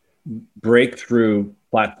every breakthrough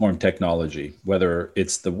platform technology, whether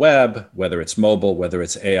it's the web, whether it's mobile, whether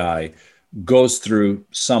it's AI, goes through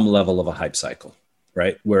some level of a hype cycle,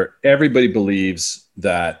 right? Where everybody believes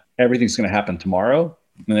that everything's going to happen tomorrow.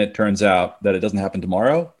 And it turns out that it doesn't happen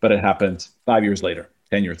tomorrow, but it happens 5 years later,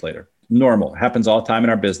 10 years later. Normal. It happens all the time in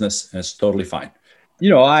our business, and it's totally fine.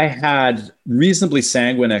 I had reasonably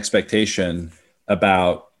sanguine expectation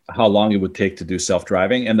about how long it would take to do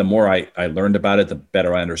self-driving. And the more I learned about it, the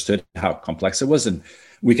better I understood how complex it was. And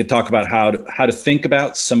we could talk about how to think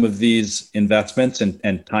about some of these investments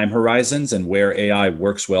and time horizons and where AI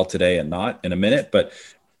works well today and not in a minute. But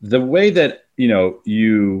the way that,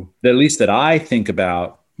 at least that I think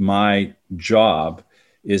about my job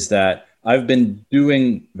is that I've been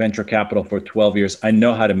doing venture capital for 12 years. I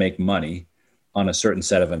know how to make money on a certain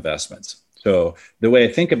set of investments. So the way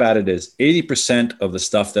I think about it is 80% of the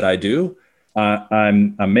stuff that I do,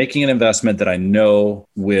 I'm making an investment that I know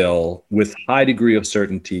will, with high degree of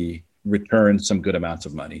certainty, return some good amounts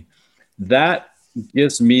of money. That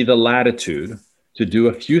gives me the latitude to do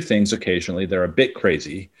a few things occasionally that are a bit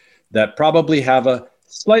crazy, that probably have a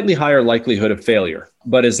slightly higher likelihood of failure.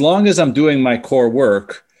 But as long as I'm doing my core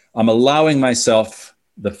work, I'm allowing myself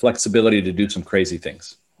the flexibility to do some crazy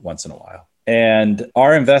things once in a while. And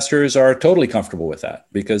our investors are totally comfortable with that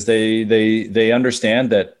because they understand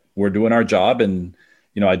that we're doing our job. And,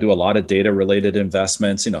 I do a lot of data related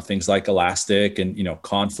investments, things like Elastic and,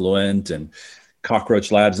 Confluent and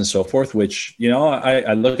Cockroach Labs and so forth, which,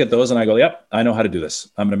 I look at those and I go, yep, I know how to do this.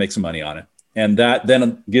 I'm going to make some money on it. And that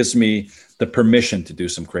then gives me the permission to do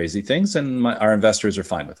some crazy things. And our investors are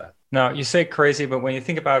fine with that. Now, you say crazy, but when you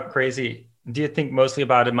think about crazy, do you think mostly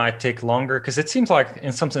about it might take longer? Because it seems like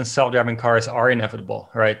in some sense, self-driving cars are inevitable,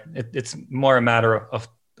 right? It's more a matter of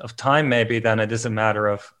time maybe than it is a matter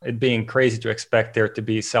of it being crazy to expect there to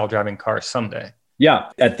be self-driving cars someday. Yeah.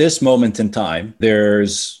 At this moment in time,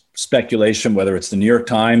 there's speculation, whether it's the New York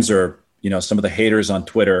Times or, some of the haters on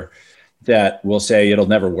Twitter that will say it'll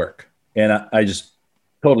never work. And I just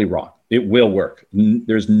totally wrong. It will work.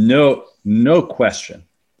 There's no question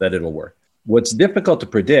that it'll work. What's difficult to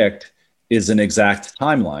predict is an exact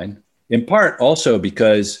timeline, in part also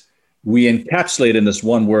because we encapsulate in this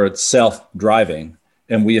one word self-driving,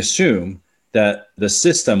 and we assume that the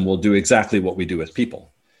system will do exactly what we do as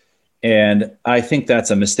people. And I think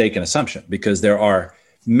that's a mistaken assumption because there are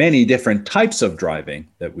many different types of driving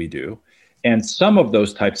that we do. And some of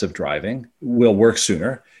those types of driving will work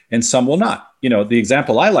sooner and some will not. The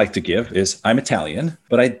example I like to give is I'm Italian,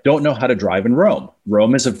 but I don't know how to drive in Rome.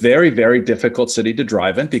 Rome is a very, very difficult city to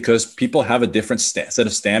drive in because people have a different set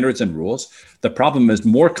of standards and rules. The problem is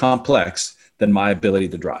more complex than my ability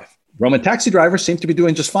to drive. Roman taxi drivers seem to be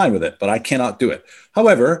doing just fine with it, but I cannot do it.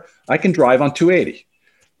 However, I can drive on 280,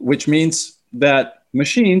 which means that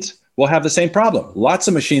machines will have the same problem. Lots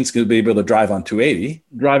of machines could be able to drive on 280.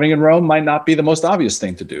 Driving in Rome might not be the most obvious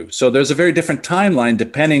thing to do. So there's a very different timeline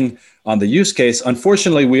depending on the use case.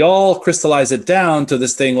 Unfortunately, we all crystallize it down to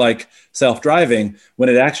this thing like self-driving when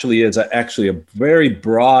it actually is a very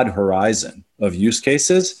broad horizon of use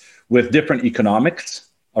cases with different economics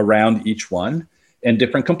around each one and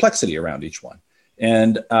different complexity around each one.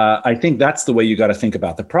 And I think that's the way you got to think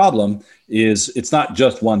about the problem is it's not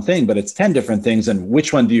just one thing, but it's 10 different things. And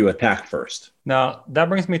which one do you attack first? Now, that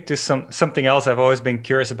brings me to something else I've always been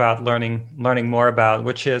curious about learning more about,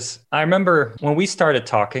 which is I remember when we started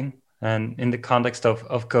talking and in the context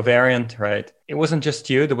of covariant, right? It wasn't just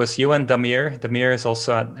you. There was you and Damir. Damir is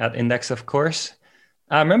also at Index, of course.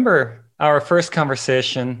 I remember our first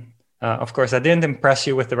conversation. Of course, I didn't impress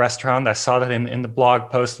you with the restaurant. I saw that in the blog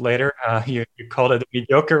post later. You called it a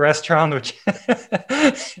mediocre restaurant, which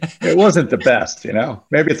it wasn't the best,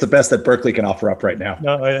 Maybe it's the best that Berkeley can offer up right now.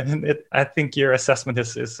 No, I think your assessment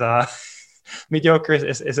is mediocre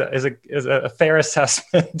is a fair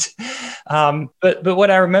assessment. But what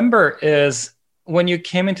I remember is when you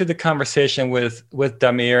came into the conversation with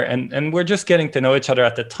Damir, and we're just getting to know each other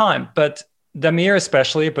at the time, but Damir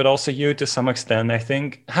especially, but also you to some extent, I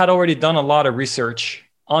think, had already done a lot of research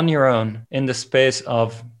on your own in the space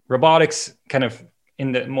of robotics, kind of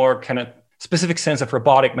in the more kind of specific sense of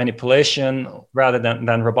robotic manipulation rather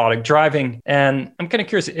than robotic driving. And I'm kind of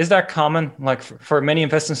curious, is that common? Like for many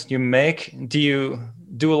investments you make, do you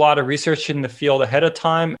do a lot of research in the field ahead of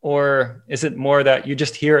time? Or is it more that you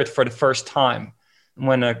just hear it for the first time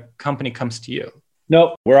when a company comes to you?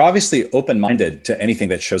 No, we're obviously open-minded to anything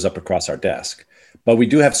that shows up across our desk, but we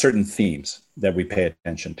do have certain themes that we pay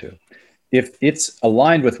attention to. If it's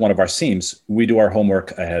aligned with one of our themes, we do our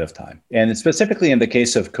homework ahead of time. And specifically in the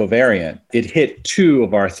case of covariant, it hit two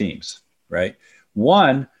of our themes, right?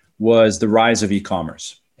 One was the rise of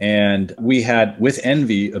e-commerce. And we had, with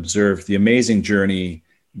envy, observed the amazing journey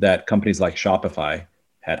that companies like Shopify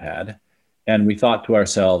had. And we thought to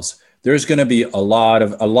ourselves, there's going to be a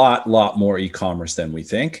lot more e-commerce than we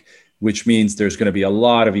think, which means there's going to be a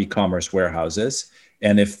lot of e-commerce warehouses.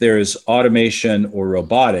 And if there's automation or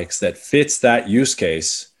robotics that fits that use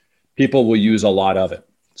case people will use a lot of it.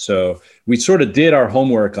 So we sort of did our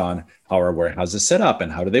homework on how are warehouses set up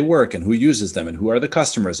and how do they work and who uses them and who are the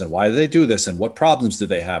customers and why do they do this and what problems do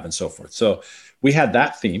they have and so forth. So we had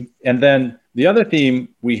that theme. And then the other theme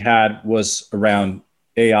we had was around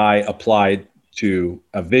AI applied to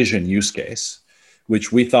a vision use case,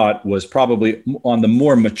 which we thought was probably on the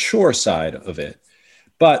more mature side of it.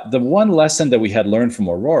 But the one lesson that we had learned from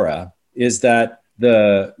Aurora is that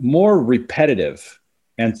the more repetitive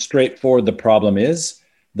and straightforward the problem is,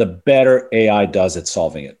 the better AI does at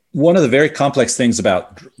solving it. One of the very complex things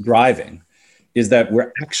about driving is that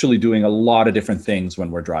we're actually doing a lot of different things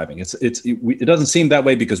when we're driving. It doesn't seem that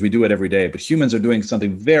way because we do it every day, but humans are doing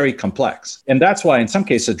something very complex. And that's why in some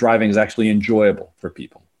cases, driving is actually enjoyable for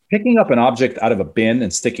people. Picking up an object out of a bin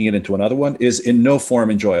and sticking it into another one is in no form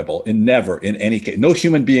enjoyable, in any case. No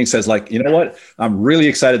human being says like, you know what, I'm really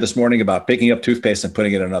excited this morning about picking up toothpaste and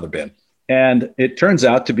putting it in another bin. And it turns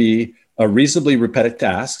out to be a reasonably repetitive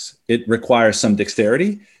task. It requires some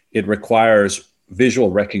dexterity. It requires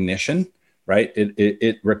visual recognition, right?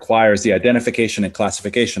 It requires the identification and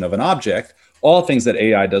classification of an object, all things that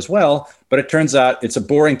AI does well, but it turns out it's a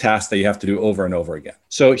boring task that you have to do over and over again.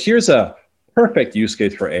 So here's a perfect use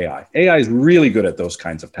case for AI. AI is really good at those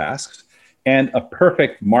kinds of tasks and a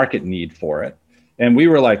perfect market need for it. And we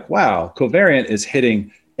were like, wow, Covariant is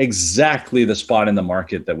hitting exactly the spot in the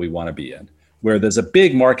market that we want to be in, where there's a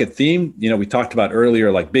big market theme. You know, we talked about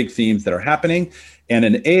earlier, like big themes that are happening, and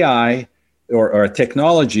an AI or a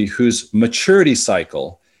technology whose maturity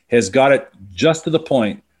cycle has got it just to the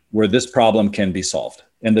point where this problem can be solved.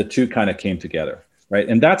 And the two kind of came together, right?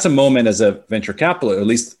 And that's a moment as a venture capital, at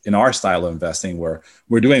least in our style of investing, where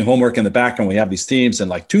we're doing homework in the background. We have these themes and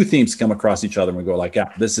like two themes come across each other and we go like,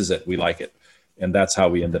 yeah, this is it. We like it. And that's how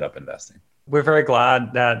we ended up investing. We're very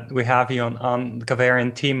glad that we have you on the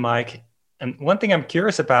Covariant team, Mike. And one thing I'm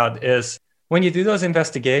curious about is when you do those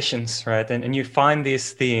investigations, right, and you find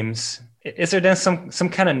these themes, is there then some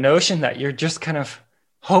kind of notion that you're just kind of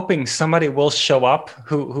hoping somebody will show up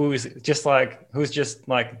who's just like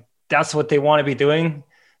that's what they want to be doing,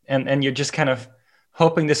 and you're just kind of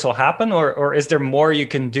hoping this will happen, or is there more you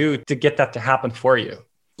can do to get that to happen for you?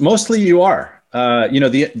 Mostly you are.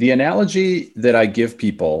 The analogy that I give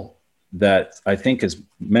people that I think is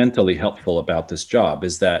mentally helpful about this job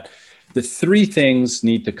is that the three things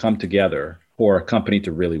need to come together for a company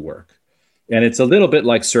to really work. And it's a little bit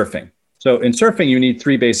like surfing. So in surfing, you need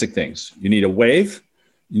three basic things. You need a wave,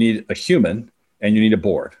 you need a human, and you need a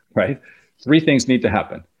board, right? Three things need to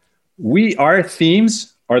happen. Our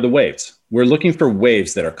themes are the waves. We're looking for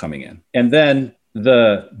waves that are coming in. And then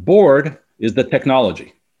the board is the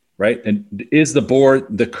technology, right? And is the board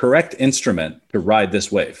the correct instrument to ride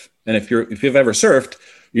this wave? And if you've ever surfed,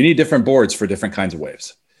 you need different boards for different kinds of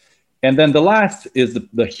waves. And then the last is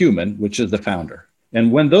the human, which is the founder.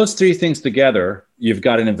 And when those three things together, you've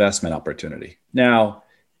got an investment opportunity. Now,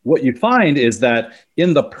 what you find is that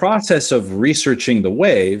in the process of researching the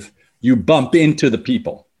wave, you bump into the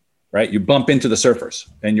people, right? You bump into the surfers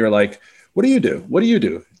and you're like, what do you do? What do you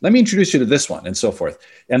do? Let me introduce you to this one and so forth.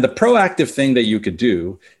 And the proactive thing that you could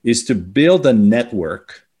do is to build a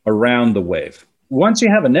network around the wave. Once you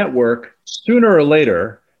have a network, sooner or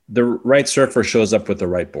later, the right surfer shows up with the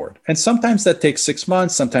right board. And sometimes that takes 6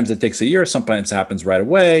 months. Sometimes it takes a year. Sometimes it happens right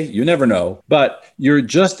away. You never know. But you're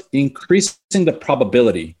just increasing the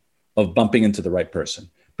probability of bumping into the right person.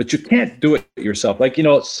 But you can't do it yourself. Like,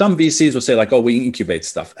 some VCs will say like, oh, we incubate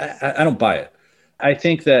stuff. I don't buy it. I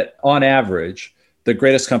think that on average, the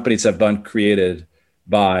greatest companies have been created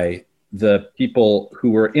by the people who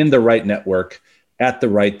were in the right network at the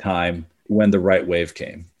right time when the right wave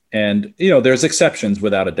came. And, there's exceptions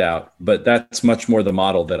without a doubt, but that's much more the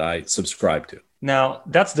model that I subscribe to. Now,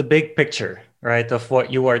 that's the big picture, right, of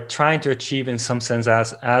what you are trying to achieve in some sense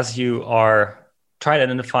as you are trying to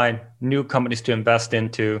identify new companies to invest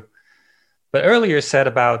into. But earlier you said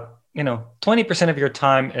about, 20% of your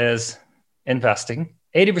time is investing,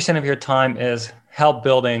 80% of your time is help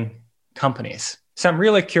building companies. So I'm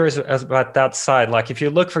really curious about that side. Like if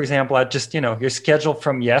you look, for example, at just, your schedule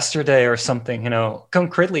from yesterday or something,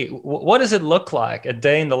 concretely, what does it look like a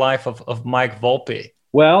day in the life of Mike Volpi?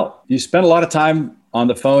 Well, you spend a lot of time on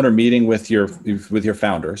the phone or meeting with your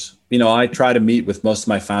founders. I try to meet with most of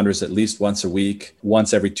my founders at least once a week,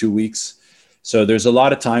 once every 2 weeks. So there's a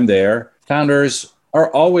lot of time there. Founders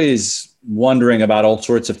are always wondering about all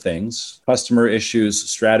sorts of things, customer issues,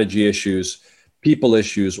 strategy issues, people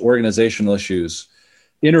issues, organizational issues,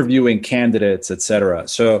 interviewing candidates, et cetera.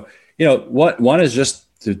 So, one is just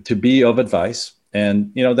to be of advice.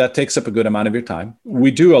 And, that takes up a good amount of your time.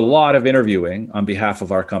 We do a lot of interviewing on behalf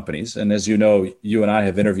of our companies. And as you know, you and I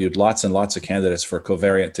have interviewed lots and lots of candidates for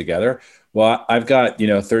Covariant together. Well, I've got,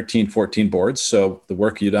 13, 14 boards. So the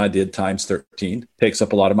work you and I did times 13 takes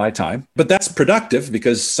up a lot of my time. But that's productive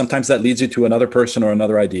because sometimes that leads you to another person or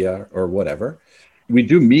another idea or whatever. We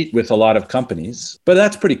do meet with a lot of companies, but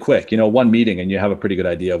that's pretty quick, one meeting and you have a pretty good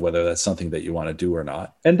idea of whether that's something that you want to do or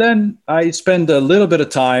not. And then I spend a little bit of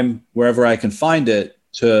time wherever I can find it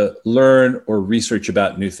to learn or research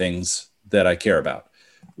about new things that I care about,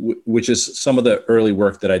 which is some of the early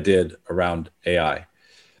work that I did around AI.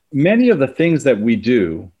 Many of the things that we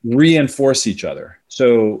do reinforce each other.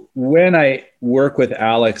 So when I work with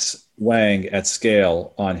Alex Wang at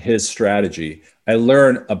Scale on his strategy, I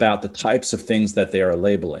learn about the types of things that they are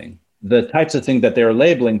labeling. The types of things that they're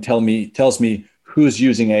labeling tells me who's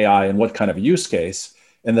using AI and what kind of use case.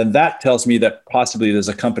 And then that tells me that possibly there's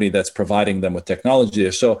a company that's providing them with technology.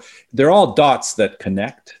 So they're all dots that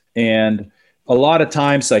connect. And a lot of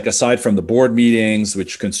times, like aside from the board meetings,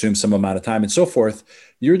 which consume some amount of time and so forth,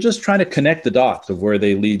 you're just trying to connect the dots of where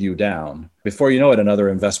they lead you down. Before you know it, another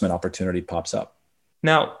investment opportunity pops up.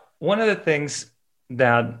 Now, one of the things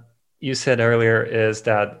that you said earlier is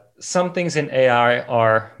that some things in AI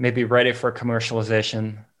are maybe ready for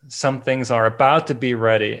commercialization. Some things are about to be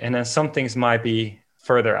ready, and then some things might be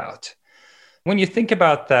further out. When you think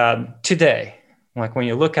about that today, like when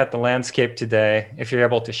you look at the landscape today, if you're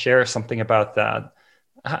able to share something about that,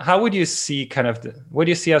 how would you see what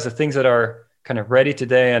do you see as the things that are kind of ready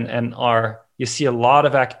today and are, you see a lot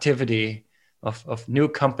of activity of new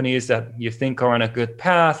companies that you think are on a good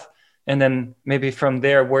path? And then maybe from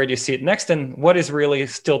there, where do you see it next? And what is really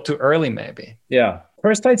still too early, maybe? Yeah.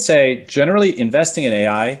 First, I'd say generally investing in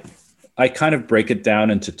AI, I kind of break it down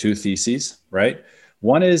into two theses, right?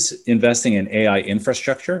 One is investing in AI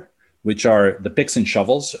infrastructure, which are the picks and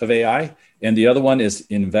shovels of AI. And the other one is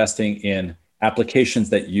investing in applications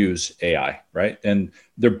that use AI, right? And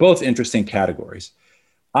they're both interesting categories.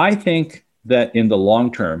 I think that in the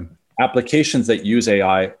long term, applications that use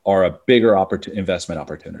AI are a bigger investment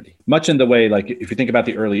opportunity. Much in the way, like if you think about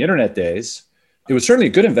the early internet days, it was certainly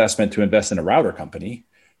a good investment to invest in a router company,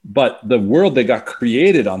 but the world that got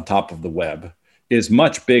created on top of the web is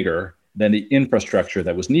much bigger than the infrastructure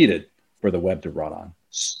that was needed for the web to run on.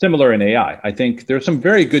 Similar in AI. I think there's some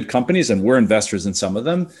very good companies, and we're investors in some of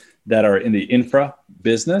them, that are in the infra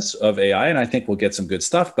business of AI, and I think we'll get some good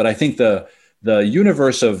stuff. But I think the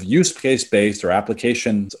universe of use case based or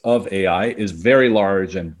applications of AI is very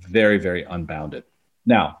large and very, very unbounded.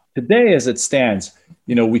 Now, today as it stands,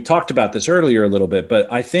 we talked about this earlier a little bit,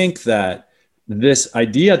 but I think that this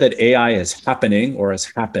idea that AI is happening or has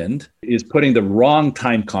happened is putting the wrong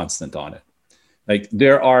time constant on it. Like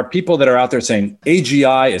there are people that are out there saying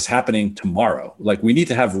AGI is happening tomorrow. Like we need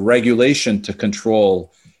to have regulation to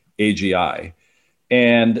control AGI.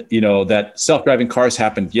 And, that self-driving cars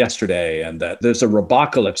happened yesterday and that there's a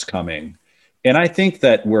robocalypse coming. And I think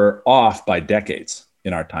that we're off by decades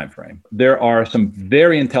in our time frame. There are some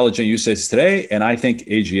very intelligent use cases today, and I think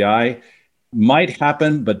AGI might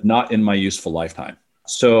happen, but not in my useful lifetime.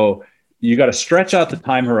 So you got to stretch out the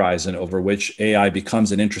time horizon over which AI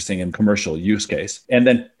becomes an interesting and commercial use case, and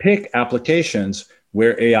then pick applications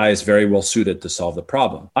where AI is very well suited to solve the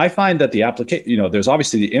problem. I find that the application, there's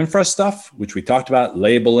obviously the infra stuff, which we talked about,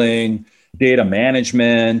 labeling, data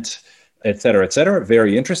management, et cetera,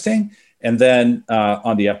 very interesting. And then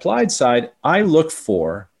on the applied side, I look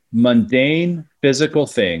for mundane physical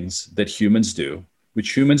things that humans do,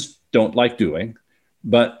 which humans don't like doing,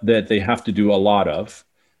 but that they have to do a lot of,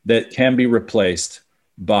 that can be replaced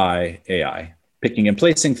by AI. Picking and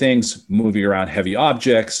placing things, moving around heavy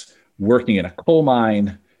objects, working in a coal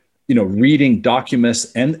mine, reading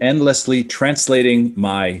documents and endlessly, translating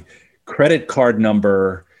my credit card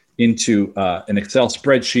number into an Excel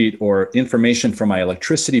spreadsheet or information from my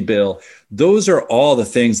electricity bill. Those are all the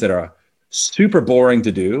things that are super boring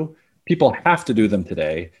to do. People have to do them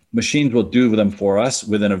today. Machines will do them for us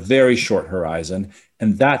within a very short horizon.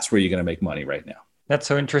 And that's where you're going to make money right now. That's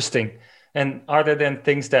so interesting. And are there then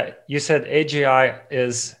things that you said AGI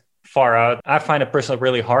is far out? I find it personally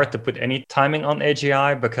really hard to put any timing on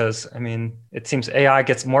AGI because, it seems AI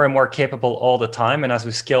gets more and more capable all the time. And as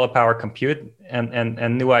we scale up our compute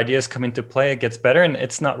and new ideas come into play, it gets better. And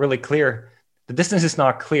it's not really clear. The distance is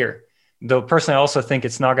not clear. Though personally, I also think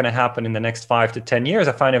it's not going to happen in the next 5 to 10 years.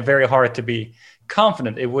 I find it very hard to be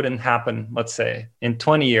confident it wouldn't happen, let's say, in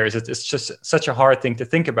 20 years. It's just such a hard thing to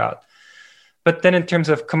think about. But then in terms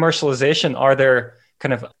of commercialization, are there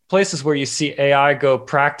kind of places where you see AI go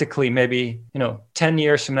practically maybe, 10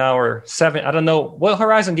 years from now or 7, I don't know, what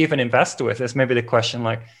horizon do you even invest with is maybe the question.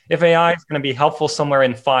 Like if AI is going to be helpful somewhere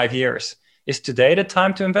in 5 years, is today the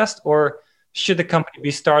time to invest, or should the company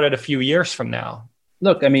be started a few years from now?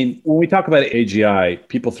 Look, I mean, when we talk about AGI,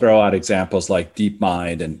 people throw out examples like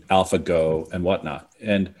DeepMind and AlphaGo and whatnot.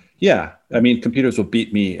 And yeah, I mean, computers will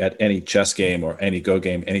beat me at any chess game or any Go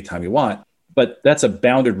game anytime you want, but that's a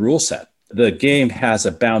bounded rule set. The game has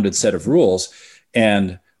a bounded set of rules,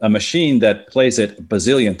 and a machine that plays it a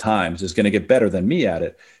bazillion times is going to get better than me at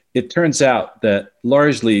it. It turns out that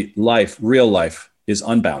largely real life is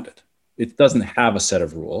unbounded. It doesn't have a set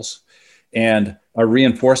of rules. And a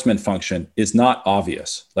reinforcement function is not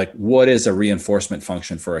obvious. Like, what is a reinforcement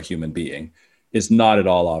function for a human being is not at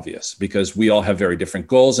all obvious, because we all have very different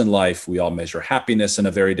goals in life. We all measure happiness in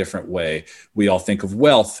a very different way. We all think of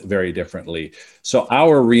wealth very differently. So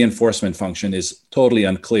our reinforcement function is totally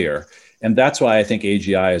unclear. And that's why I think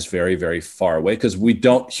AGI is very, very far away, because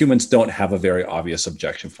humans don't have a very obvious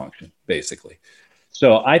objection function, basically.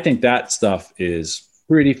 So I think that stuff is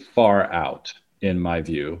pretty far out. In my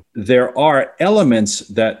view, there are elements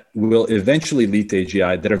that will eventually lead to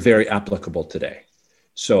AGI that are very applicable today.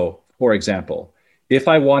 So, for example, if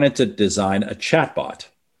I wanted to design a chatbot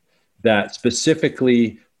that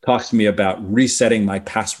specifically talks to me about resetting my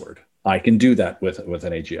password, I can do that with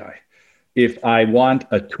an AGI. If I want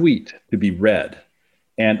a tweet to be read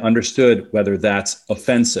and understood whether that's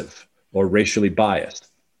offensive or racially biased,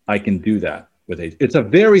 I can do that with AGI. It's a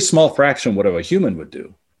very small fraction of what a human would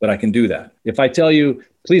do, but I can do that. If I tell you,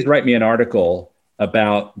 please write me an article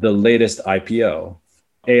about the latest IPO,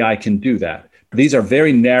 AI can do that. These are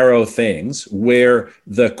very narrow things where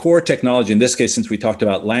the core technology, in this case, since we talked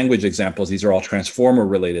about language examples, these are all transformer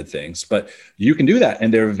related things, but you can do that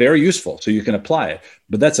and they're very useful. So you can apply it,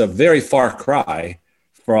 but that's a very far cry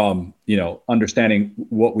from, understanding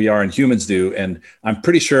what we are and humans do. And I'm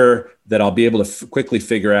pretty sure that I'll be able to quickly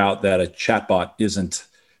figure out that a chatbot isn't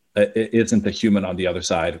a human on the other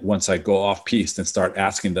side once I go off piste and start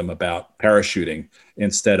asking them about parachuting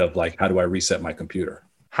instead of like, how do I reset my computer?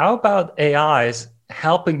 How about AIs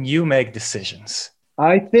helping you make decisions?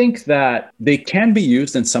 I think that they can be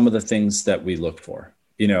used in some of the things that we look for.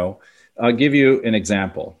 I'll give you an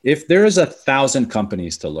example. If there is 1,000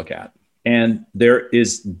 companies to look at and there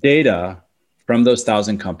is data from those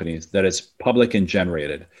 1,000 companies that is public and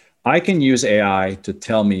generated, I can use AI to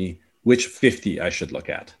tell me which 50 I should look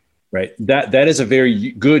at. Right. That is a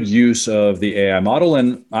very good use of the AI model.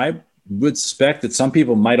 And I would suspect that some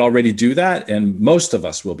people might already do that. And most of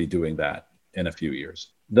us will be doing that in a few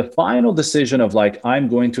years. The final decision of like, I'm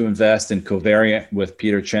going to invest in covariant with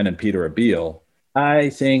Peter Chen and Peter Abil, I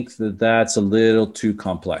think that that's a little too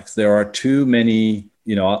complex. There are too many,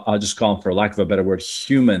 I'll just call them, for lack of a better word,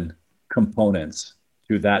 human components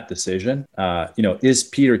to that decision. Is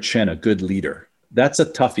Peter Chen a good leader? That's a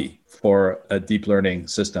toughie for a deep learning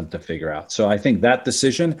system to figure out. So I think that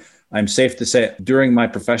decision, I'm safe to say during my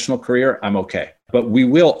professional career, I'm okay. But we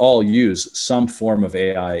will all use some form of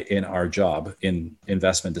AI in our job in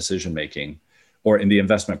investment decision making or in the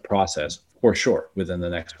investment process for sure within the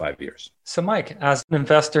next 5 years. So Mike, as an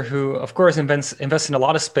investor who of course invests in a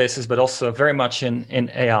lot of spaces, but also very much in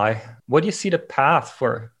AI, what do you see the path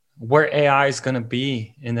for where AI is going to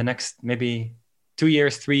be in the next maybe 2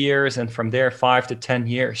 years, 3 years, and from there 5 to 10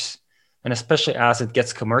 years? And especially as it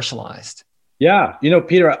gets commercialized. Yeah.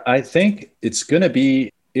 Peter, I think it's going to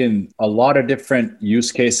be in a lot of different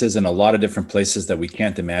use cases and a lot of different places that we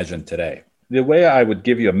can't imagine today. The way I would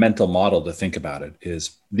give you a mental model to think about it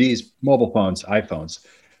is these mobile phones, iPhones,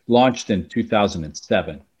 launched in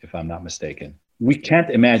 2007, if I'm not mistaken. We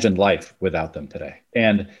can't imagine life without them today.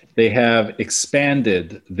 And they have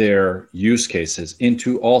expanded their use cases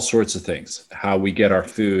into all sorts of things: how we get our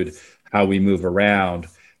food, how we move around,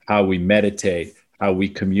 how we meditate, how we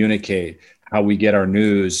communicate, how we get our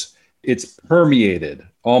news. It's permeated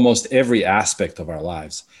almost every aspect of our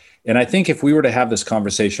lives. And I think if we were to have this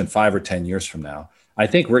conversation 5 or 10 years from now, I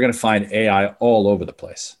think we're going to find AI all over the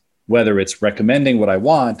place, whether it's recommending what I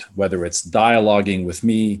want, whether it's dialoguing with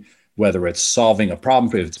me, whether it's solving a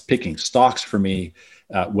problem, if it's picking stocks for me,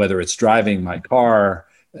 whether it's driving my car,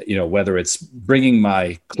 whether it's bringing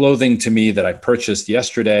my clothing to me that I purchased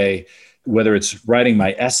yesterday, whether it's writing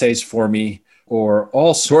my essays for me, or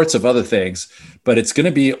all sorts of other things, but it's going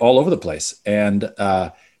to be all over the place. And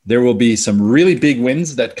there will be some really big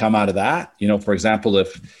wins that come out of that. For example,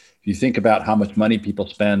 if you think about how much money people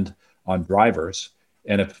spend on drivers,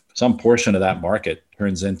 and if some portion of that market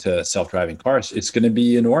turns into self-driving cars, it's going to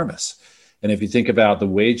be enormous. And if you think about the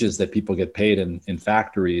wages that people get paid in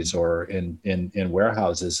factories or in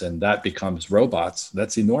warehouses, and that becomes robots,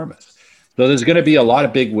 that's enormous. So there's going to be a lot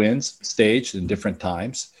of big wins staged in different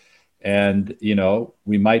times. And,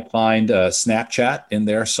 we might find a Snapchat in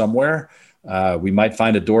there somewhere. We might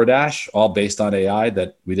find a DoorDash, all based on AI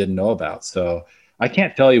that we didn't know about. So I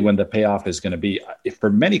can't tell you when the payoff is going to be. For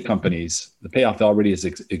many companies, the payoff already is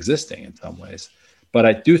existing in some ways. But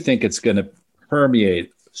I do think it's going to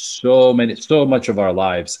permeate so much of our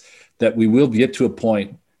lives that we will get to a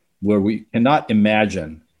point where we cannot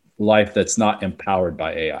imagine life that's not empowered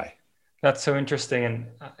by AI. That's so interesting. And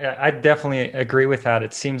I definitely agree with that.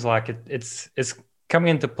 It seems like it's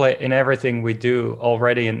coming into play in everything we do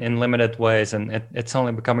already in limited ways, and it's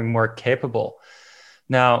only becoming more capable.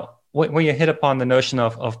 Now, when you hit upon the notion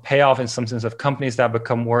of payoff in some sense, of companies that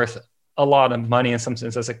become worth a lot of money in some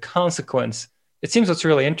sense as a consequence, it seems what's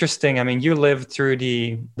really interesting. I mean, you lived through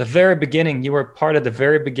the very beginning. You were part of the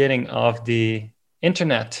very beginning of the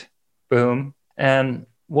internet boom. And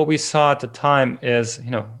what we saw at the time is,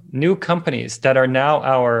 new companies that are now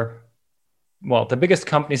the biggest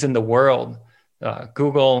companies in the world,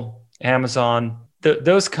 Google, Amazon,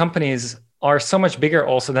 those companies are so much bigger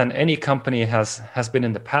also than any company has been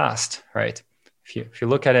in the past, right? If you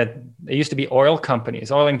look at it, it used to be oil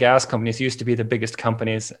and gas companies used to be the biggest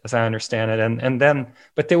companies, as I understand it.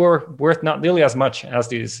 But they were worth not nearly as much as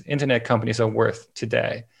these internet companies are worth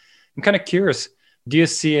today. I'm kind of curious, do you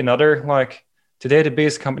see another, today the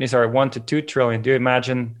biggest companies are 1 to 2 trillion. Do you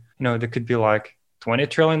imagine, there could be $20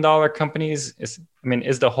 trillion companies?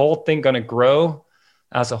 Is the whole thing going to grow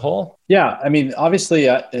as a whole? Yeah, obviously,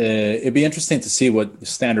 it'd be interesting to see what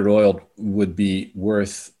Standard Oil would be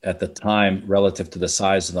worth at the time relative to the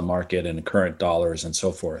size of the market and current dollars and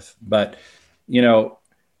so forth. But,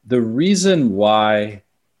 the reason why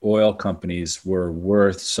oil companies were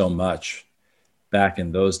worth so much back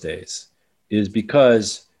in those days is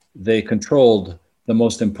because they controlled the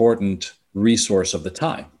most important resource of the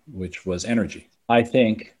time, which was energy. I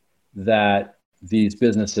think that these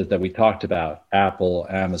businesses that we talked about, Apple,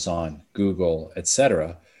 Amazon, Google, et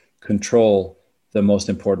cetera, control the most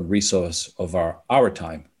important resource of our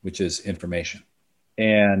time, which is information.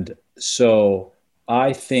 And so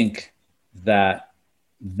I think that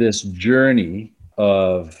this journey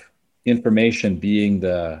of information being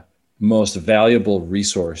the most valuable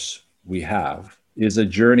resource we have is a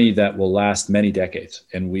journey that will last many decades,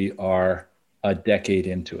 and we are a decade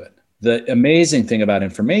into it. The amazing thing about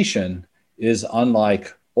information is,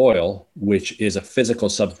 unlike oil, which is a physical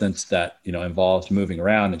substance that involves moving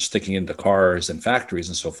around and sticking into cars and factories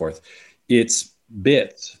and so forth, it's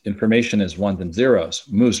bits. Information is ones and zeros,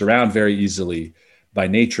 moves around very easily, by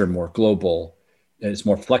nature more global, it's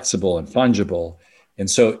more flexible and fungible. And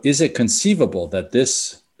so is it conceivable that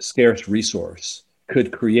this scarce resource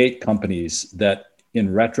could create companies that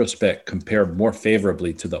in retrospect compare more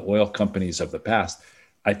favorably to the oil companies of the past?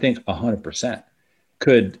 I think 100%.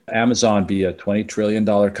 Could Amazon be a $20 trillion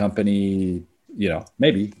company?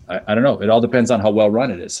 Maybe. I don't know. It all depends on how well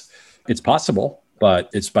run it is. It's possible, but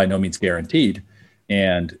it's by no means guaranteed.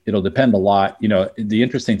 And it'll depend a lot. The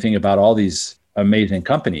interesting thing about all these amazing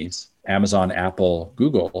companies, Amazon, Apple,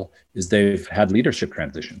 Google, is they've had leadership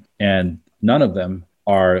transition. And none of them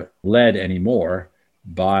are led anymore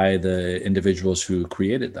by the individuals who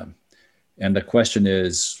created them. And the question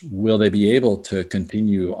is, will they be able to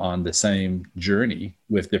continue on the same journey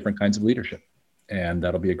with different kinds of leadership? And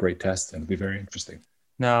that'll be a great test and it'll be very interesting.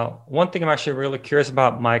 Now, one thing I'm actually really curious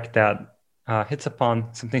about, Mike, that hits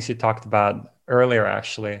upon some things you talked about earlier,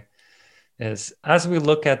 actually, is as we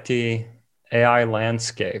look at the AI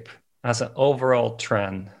landscape as an overall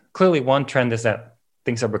trend, clearly one trend is that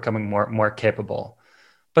things are becoming more capable.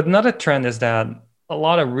 But another trend is that a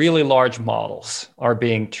lot of really large models are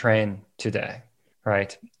being trained today,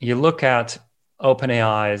 right? You look at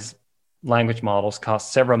OpenAI's language models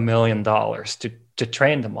cost several $1 million to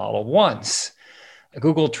train the model once.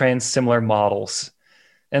 Google trains similar models.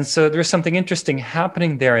 And so there's something interesting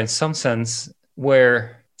happening there in some sense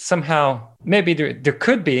where somehow maybe there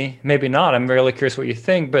could be, maybe not, I'm really curious what you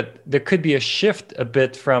think, but there could be a shift a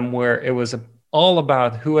bit from where it was all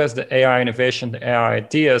about who has the AI innovation, the AI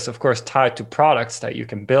ideas, of course, tied to products that you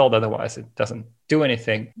can build, otherwise it doesn't do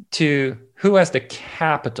anything, to who has the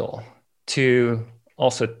capital to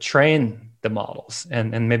also train the models,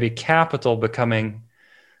 and maybe capital becoming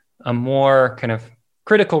a more kind of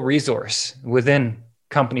critical resource within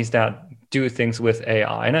companies that do things with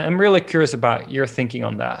AI. And I'm really curious about your thinking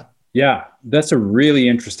on that. Yeah, that's a really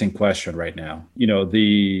interesting question right now.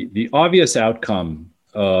 The obvious outcome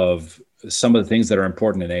of some of the things that are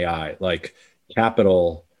important in AI, like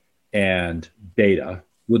capital and data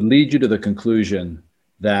would lead you to the conclusion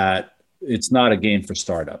that it's not a game for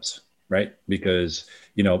startups, right? Because,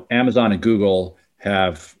 Amazon and Google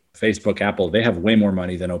have Facebook, Apple, they have way more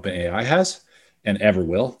money than OpenAI has and ever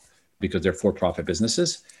will because they're for-profit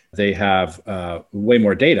businesses. They have way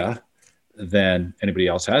more data than anybody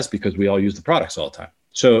else has because we all use the products all the time.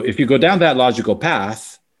 So if you go down that logical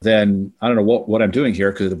path, then I don't know what I'm doing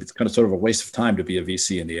here because it's kind of sort of a waste of time to be a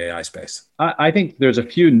VC in the AI space. I think there's a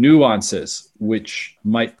few nuances which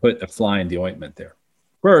might put a fly in the ointment there.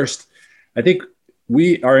 First, I think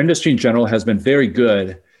our industry in general has been very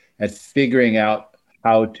good at figuring out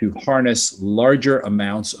how to harness larger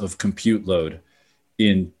amounts of compute load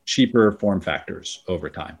in cheaper form factors over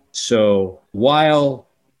time. So while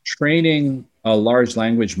training a large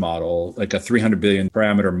language model, like a 300 billion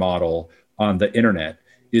parameter model on the internet,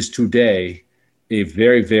 is today a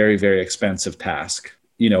very, very, very expensive task.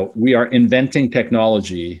 We are inventing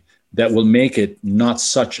technology that will make it not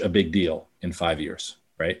such a big deal in 5 years,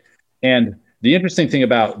 right? And the interesting thing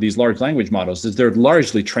about these large language models is they're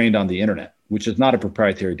largely trained on the internet, which is not a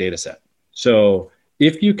proprietary data set. So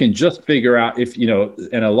if you can just figure out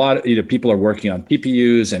and a lot of people are working on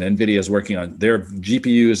TPUs and NVIDIA is working on their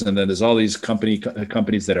GPUs, and then there's all these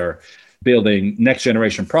companies that are building next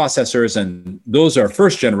generation processors, and those are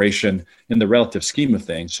first generation in the relative scheme of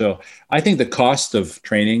things. So I think the cost of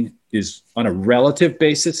training is on a relative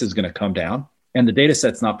basis is going to come down, and the data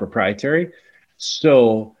set's not proprietary.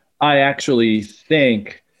 So I actually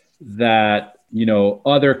think that,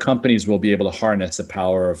 other companies will be able to harness the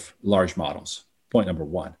power of large models. Point number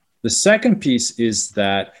one. The second piece is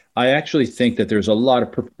that I actually think that there's a lot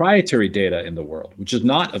of proprietary data in the world, which is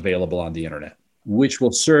not available on the internet, which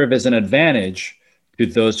will serve as an advantage to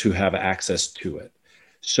those who have access to it.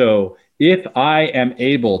 So if I am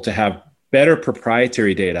able to have better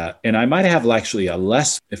proprietary data, and I might have actually a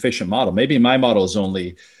less efficient model, maybe my model is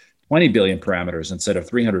only 20 billion parameters instead of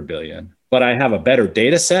 300 billion, but I have a better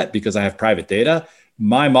data set because I have private data,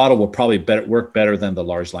 my model will probably work better than the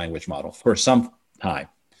large language model for some time,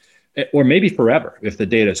 or maybe forever if the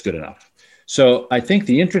data is good enough. So I think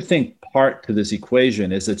the interesting part to this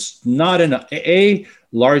equation is it's not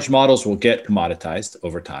large models will get commoditized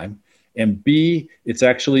over time, and B, it's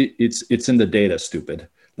in the data, stupid.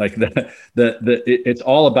 Like it's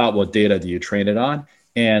all about what data do you train it on,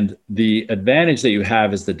 and the advantage that you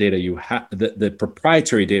have is the data you have, the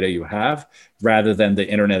proprietary data you have, rather than the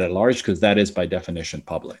internet at large, because that is by definition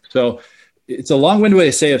public. So it's a long-winded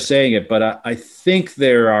way of saying it, but I think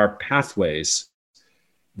there are pathways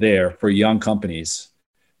there for young companies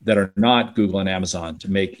that are not Google and Amazon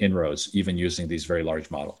to make inroads, even using these very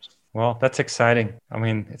large models. Well, that's exciting. I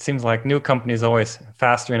mean, it seems like new companies always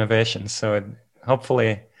faster innovations. So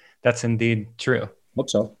hopefully that's indeed true. Hope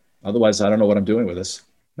so. Otherwise, I don't know what I'm doing with this.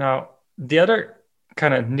 Now, the other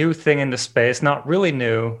kind of new thing in the space, not really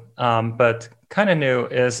new, but kind of new,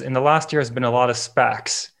 is in the last year has been a lot of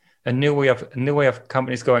SPACs, a new way of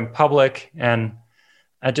companies going public. And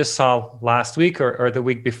I just saw last week or the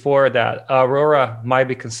week before that Aurora might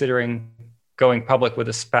be considering going public with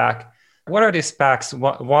a SPAC. What are these SPACs?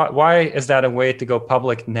 Why is that a way to go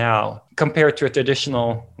public now compared to a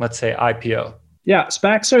traditional, let's say, IPO? Yeah,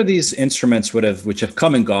 SPACs are these instruments which have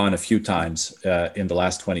come and gone a few times in the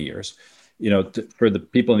last 20 years. For the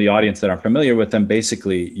people in the audience that aren't familiar with them,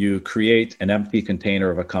 basically you create an empty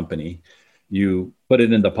container of a company, you put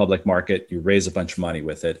it in the public market, you raise a bunch of money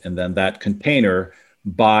with it, and then that container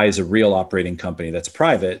buys a real operating company that's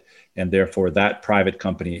private, and therefore that private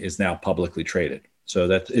company is now publicly traded. So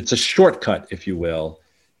that it's a shortcut, if you will,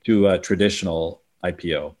 to a traditional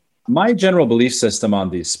IPO. My general belief system on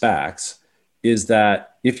these SPACs is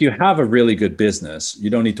that if you have a really good business, you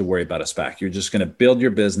don't need to worry about a SPAC. You're just going to build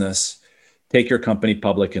your business, take your company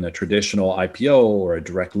public in a traditional IPO or a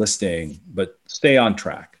direct listing, but stay on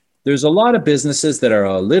track. There's a lot of businesses that are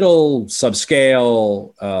a little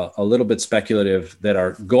subscale, a little bit speculative, that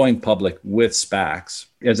are going public with SPACs.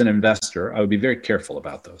 As an investor, I would be very careful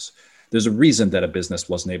about those. There's a reason that a business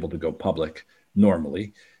wasn't able to go public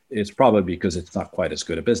normally. It's probably because it's not quite as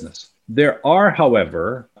good a business. There are,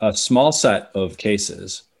 however, a small set of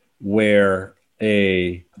cases where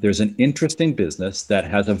there's an interesting business that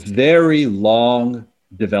has a very long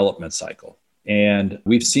development cycle. And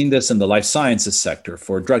we've seen this in the life sciences sector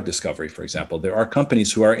for drug discovery, for example. There are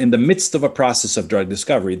companies who are in the midst of a process of drug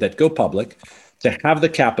discovery that go public to have the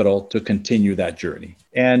capital to continue that journey.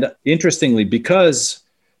 And interestingly, because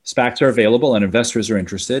SPACs are available and investors are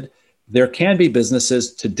interested, there can be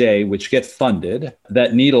businesses today which get funded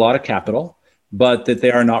that need a lot of capital, but that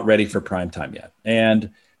they are not ready for prime time yet.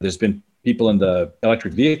 And there's been people in the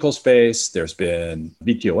electric vehicle space. There's been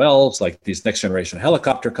VTOLs, like these next generation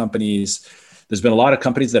helicopter companies. There's been a lot of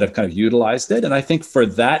companies that have kind of utilized it. And I think for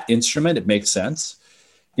that instrument, it makes sense.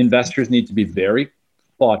 Investors need to be very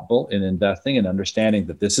thoughtful in investing and understanding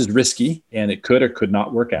that this is risky and it could or could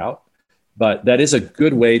not work out. But that is a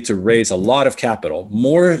good way to raise a lot of capital,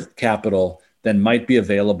 more capital than might be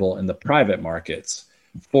available in the private markets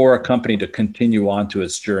for a company to continue on to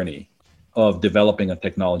its journey of developing a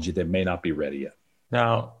technology that may not be ready yet.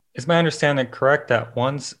 Now, is my understanding correct that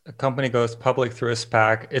once a company goes public through a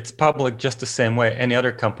SPAC, it's public just the same way any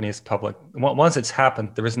other company is public? Once it's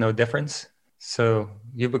happened, there is no difference? So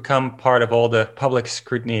you become part of all the public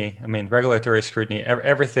scrutiny, regulatory scrutiny,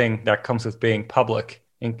 everything that comes with being public,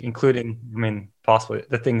 including, possibly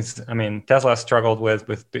the things, Tesla struggled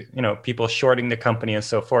with people shorting the company and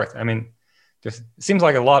so forth. It seems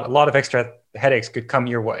like a lot of extra headaches could come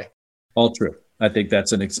your way. All true. I think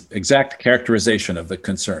that's an exact characterization of the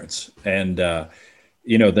concerns. And,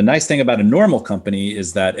 the nice thing about a normal company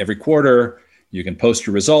is that every quarter you can post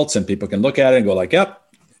your results and people can look at it and go like, yep,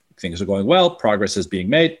 things are going well, progress is being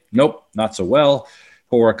made. Nope, not so well.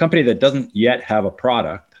 For a company that doesn't yet have a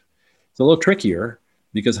product, it's a little trickier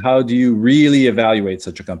because how do you really evaluate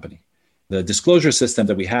such a company? The disclosure system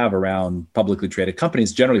that we have around publicly traded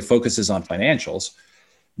companies generally focuses on financials.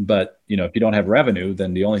 But if you don't have revenue,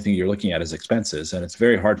 then the only thing you're looking at is expenses. And it's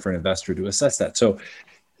very hard for an investor to assess that. So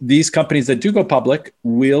these companies that do go public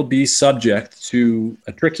will be subject to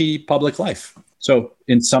a tricky public life. So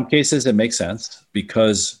in some cases, it makes sense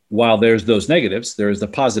because while there's those negatives, there is the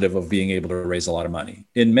positive of being able to raise a lot of money.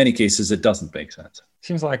 In many cases, it doesn't make sense.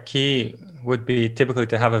 Seems like key would be typically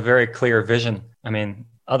to have a very clear vision.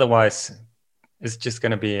 Otherwise, it's just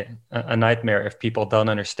going to be a nightmare if people don't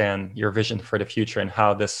understand your vision for the future and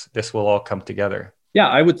how this will all come together. Yeah,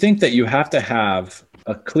 I would think that you have to have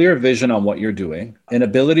a clear vision on what you're doing, an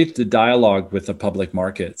ability to dialogue with the public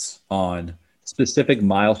markets on specific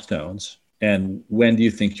milestones, and when do you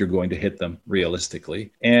think you're going to hit them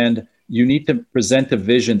realistically? And you need to present a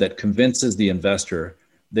vision that convinces the investor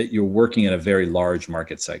that you're working in a very large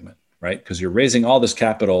market segment, right? Because you're raising all this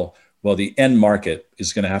capital. Well, the end market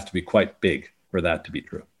is going to have to be quite big for that to be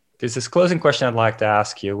true. There's this closing question I'd like to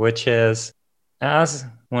ask you, which is, as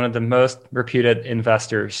one of the most reputed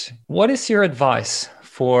investors, what is your advice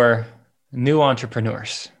for new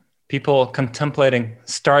entrepreneurs, people contemplating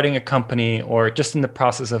starting a company or just in the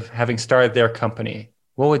process of having started their company?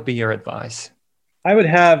 What would be your advice? I would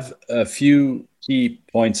have a few key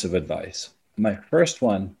points of advice. My first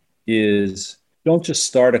one is don't just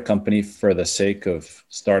start a company for the sake of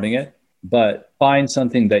starting it, but find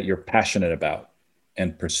something that you're passionate about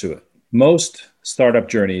and pursue it. Most startup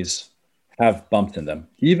journeys have bumps in them.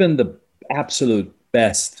 Even the absolute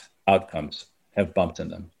best outcomes have bumps in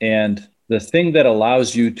them. And the thing that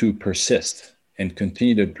allows you to persist and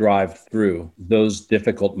continue to drive through those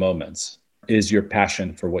difficult moments is your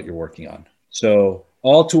passion for what you're working on. So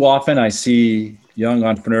all too often I see young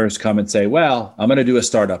entrepreneurs come and say, well, I'm going to do a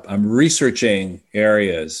startup. I'm researching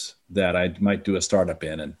areas that I might do a startup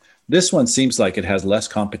in. And this one seems like it has less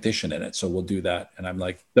competition in it. So we'll do that. And I'm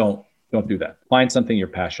like, don't do that. Find something you're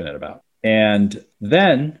passionate about. And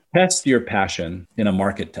then test your passion in a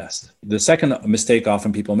market test. The second mistake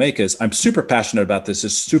often people make is, I'm super passionate about this.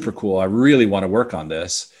 It's super cool. I really want to work on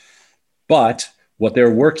this. But what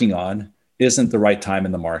they're working on isn't the right time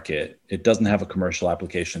in the market. It doesn't have a commercial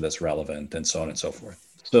application that's relevant, and so on and so forth.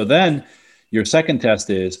 So then your second test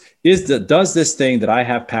does this thing that I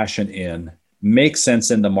have passion in make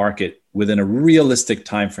sense in the market within a realistic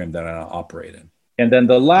time frame that I operate in? And then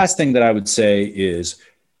the last thing that I would say is,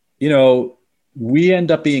 we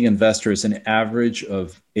end up being investors an average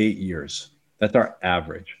of 8 years. That's our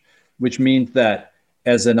average, which means that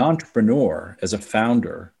as an entrepreneur, as a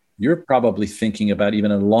founder, you're probably thinking about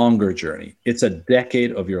even a longer journey. It's a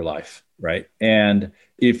decade of your life, right? And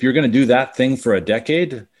if you're going to do that thing for a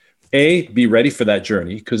decade, A, be ready for that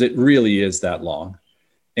journey because it really is that long.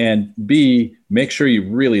 And B, make sure you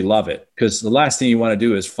really love it, because the last thing you want to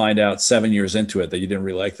do is find out 7 years into it that you didn't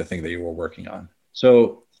really like the thing that you were working on.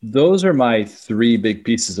 So those are my 3 big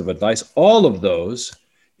pieces of advice. All of those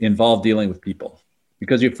involve dealing with people,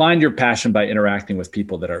 because you find your passion by interacting with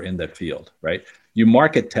people that are in that field, right? You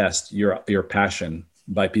market test your passion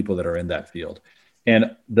by people that are in that field.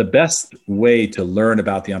 And the best way to learn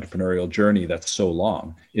about the entrepreneurial journey that's so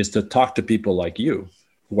long is to talk to people like you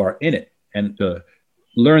who are in it and to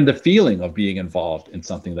learn the feeling of being involved in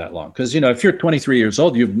something that long. Because, if you're 23 years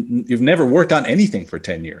old, you've never worked on anything for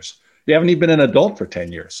 10 years. You haven't even been an adult for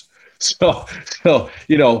 10 years. So,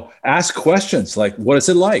 ask questions like, what is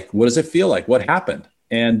it like? What does it feel like? What happened?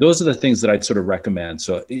 And those are the things that I'd sort of recommend.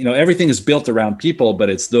 So, everything is built around people, but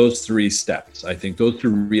it's those 3 steps, I think, those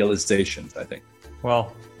 3 realizations, I think.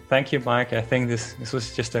 Well, thank you, Mike. I think this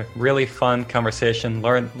was just a really fun conversation.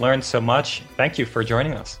 Learned so much. Thank you for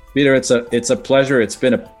joining us. Peter, it's a pleasure. It's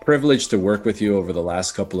been a privilege to work with you over the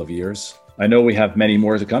last couple of years. I know we have many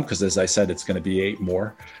more to come because, as I said, it's going to be 8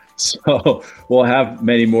 more. So we'll have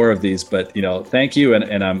many more of these, but thank you,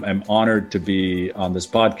 and I'm honored to be on this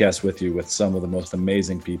podcast with you with some of the most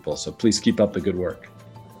amazing people. So please keep up the good work.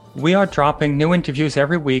 We are dropping new interviews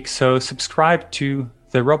every week, so subscribe to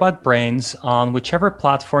The Robot Brains on whichever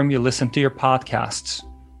platform you listen to your podcasts.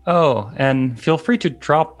 Oh, and feel free to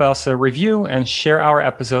drop us a review and share our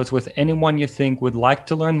episodes with anyone you think would like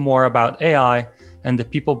to learn more about AI and the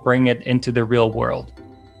people bringing it into the real world.